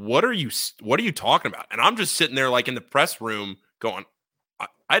 what are you talking about? And I'm just sitting there like in the press room going, I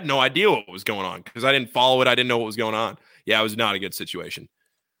had no idea what was going on because I didn't follow it. I didn't know what was going on. Yeah, it was not a good situation.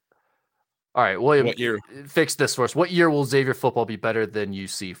 All right, William, fix this for us. What year will Xavier football be better than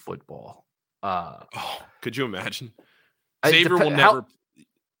UC football? Could you imagine? Xavier will never.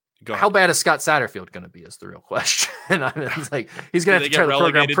 How bad is Scott Satterfield going to be? Is the real question. I mean, it's like he's going to have to turn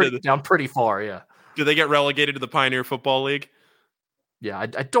the program down pretty far. Yeah. Do they get relegated to the Pioneer Football League? Yeah, I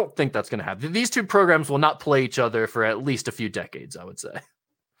don't think that's going to happen. These two programs will not play each other for at least a few decades, I would say.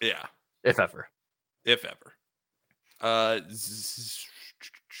 Yeah, if ever.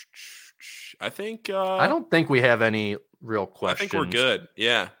 I think. I don't think we have any real questions. I think we're good.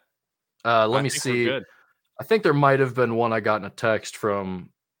 Yeah. Let me see. I think there might have been one I got in a text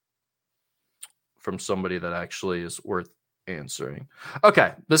from somebody that actually is worth answering.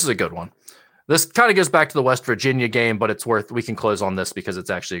 Okay, this is a good one. This kind of goes back to the West Virginia game, but we can close on this because it's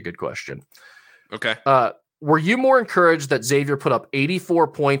actually a good question. Okay. Were you more encouraged that Xavier put up 84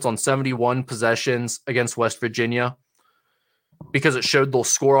 points on 71 possessions against West Virginia because it showed they'll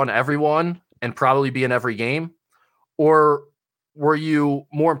score on everyone and probably be in every game? Or were you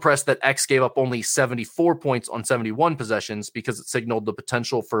more impressed that X gave up only 74 points on 71 possessions because it signaled the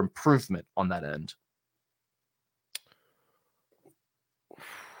potential for improvement on that end?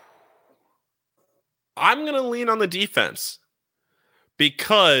 I'm going to lean on the defense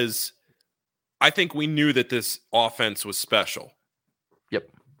because I think we knew that this offense was special. Yep.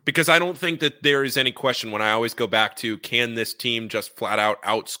 Because I don't think that there is any question when I always go back to, can this team just flat out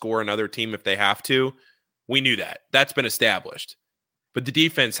outscore another team if they have to? We knew that. That's been established. But the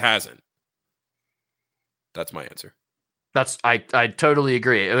defense hasn't. That's my answer. I totally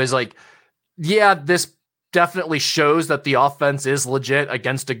agree. It was like, yeah, this definitely shows that the offense is legit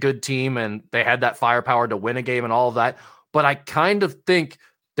against a good team and they had that firepower to win a game and all of that. But I kind of think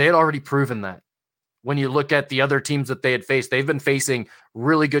they had already proven that. When you look at the other teams that they had faced, they've been facing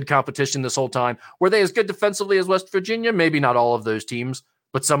really good competition this whole time. Were they as good defensively as West Virginia? Maybe not all of those teams,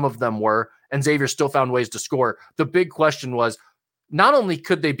 but some of them were. And Xavier still found ways to score. The big question was, not only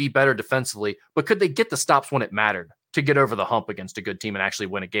could they be better defensively, but could they get the stops when it mattered to get over the hump against a good team and actually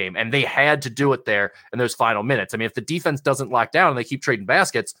win a game? And they had to do it there in those final minutes. I mean, if the defense doesn't lock down and they keep trading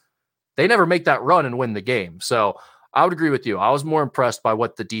baskets, they never make that run and win the game. So I would agree with you. I was more impressed by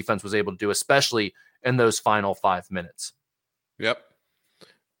what the defense was able to do, especially in those final 5 minutes. Yep.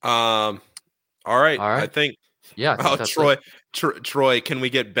 All right. I think. Yeah. Troy, can we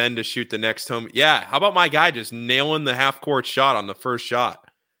get Ben to shoot the next home? Yeah. How about my guy just nailing the half-court shot on the first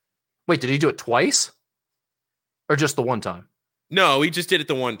shot? Wait, did he do it twice? Or just the one time? No, he just did it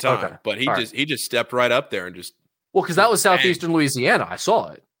the one time. Okay. But he just stepped right up there and just. Well, because that was Southeastern Louisiana. I saw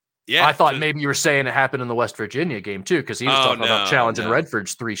it. Yeah. I thought maybe you were saying it happened in the West Virginia game too, because he was talking about challenging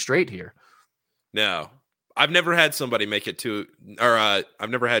Redford's 3 straight here. No. I've never had somebody make it 2, or I've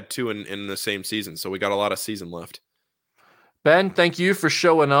never had 2 in the same season, so we got a lot of season left. Ben, thank you for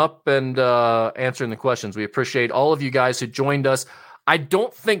showing up and answering the questions. We appreciate all of you guys who joined us. I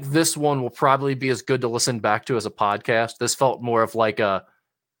don't think this one will probably be as good to listen back to as a podcast. This felt more of like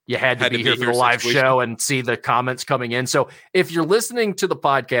you had to be here for the live show and see the comments coming in. So if you're listening to the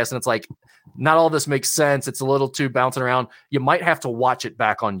podcast and it's like, not all this makes sense, it's a little too bouncing around, you might have to watch it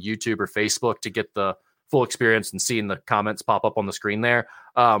back on YouTube or Facebook to get the full experience and seeing the comments pop up on the screen there.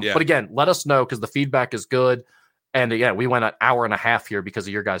 But again, let us know because the feedback is good. And again, we went an hour and a half here because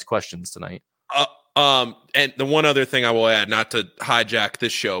of your guys' questions tonight. And the one other thing I will add, not to hijack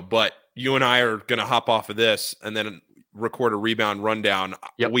this show, but you and I are going to hop off of this and then record a rebound rundown.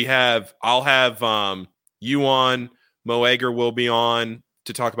 Yep. I'll have you on, Mo Egger will be on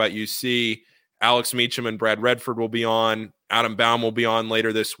to talk about UC. Alex Meacham and Brad Redford will be on. Adam Baum will be on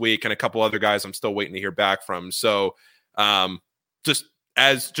later this week, and a couple other guys I'm still waiting to hear back from. So just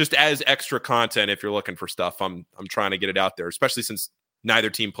as extra content, if you're looking for stuff, I'm trying to get it out there, especially since neither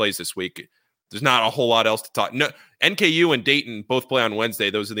team plays this week. There's not a whole lot else to talk. No, NKU and Dayton both play on Wednesday.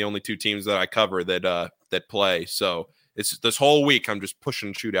 Those are the only 2 teams that I cover that play. So it's this whole week I'm just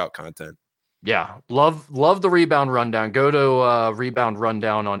pushing shootout content. Yeah, love the Rebound Rundown. Go to Rebound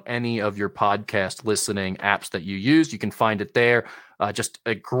Rundown on any of your podcast listening apps that you use. You can find it there. Just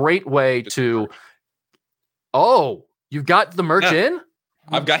a great way to. Oh, you got the merch in?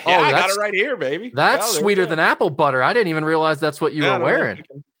 I've got I got it right here, baby. That's sweeter than apple butter. I didn't even realize that's what you were wearing.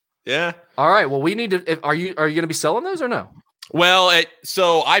 Yeah. All right. Well, we need to. Are you going to be selling those or no? Well,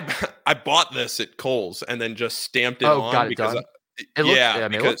 so I bought this at Kohl's and then just stamped it on got it because done.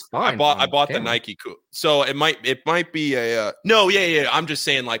 It looks fine. I bought the Nike. So it might be a no. Yeah. I'm just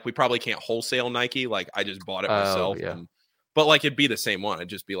saying, like, we probably can't wholesale Nike. Like, I just bought it myself. Yeah. But like, it'd be the same one. It'd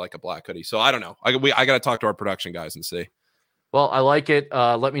just be like a black hoodie. So I don't know. I got to talk to our production guys and see. Well, I like it.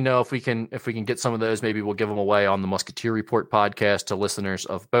 Let me know if we can get some of those. Maybe we'll give them away on the Musketeer Report podcast to listeners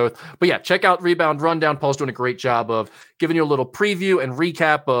of both. But yeah, check out Rebound Rundown. Paul's doing a great job of giving you a little preview and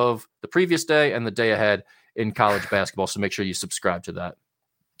recap of the previous day and the day ahead in college basketball. So make sure you subscribe to that.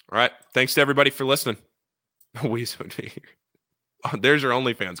 All right. Thanks to everybody for listening. There's your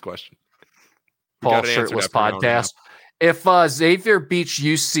OnlyFans question. Paul Shirtless podcast. If Xavier beats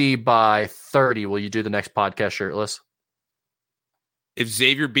UC by 30, will you do the next podcast shirtless? If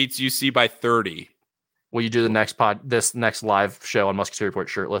Xavier beats UC by 30, will you do this next live show on Musketeer Report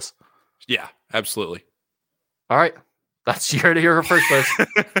shirtless? Yeah, absolutely. All right. That's your to hear first place.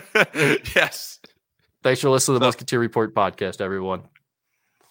 Yes. Thanks for listening to the Musketeer Report podcast, everyone.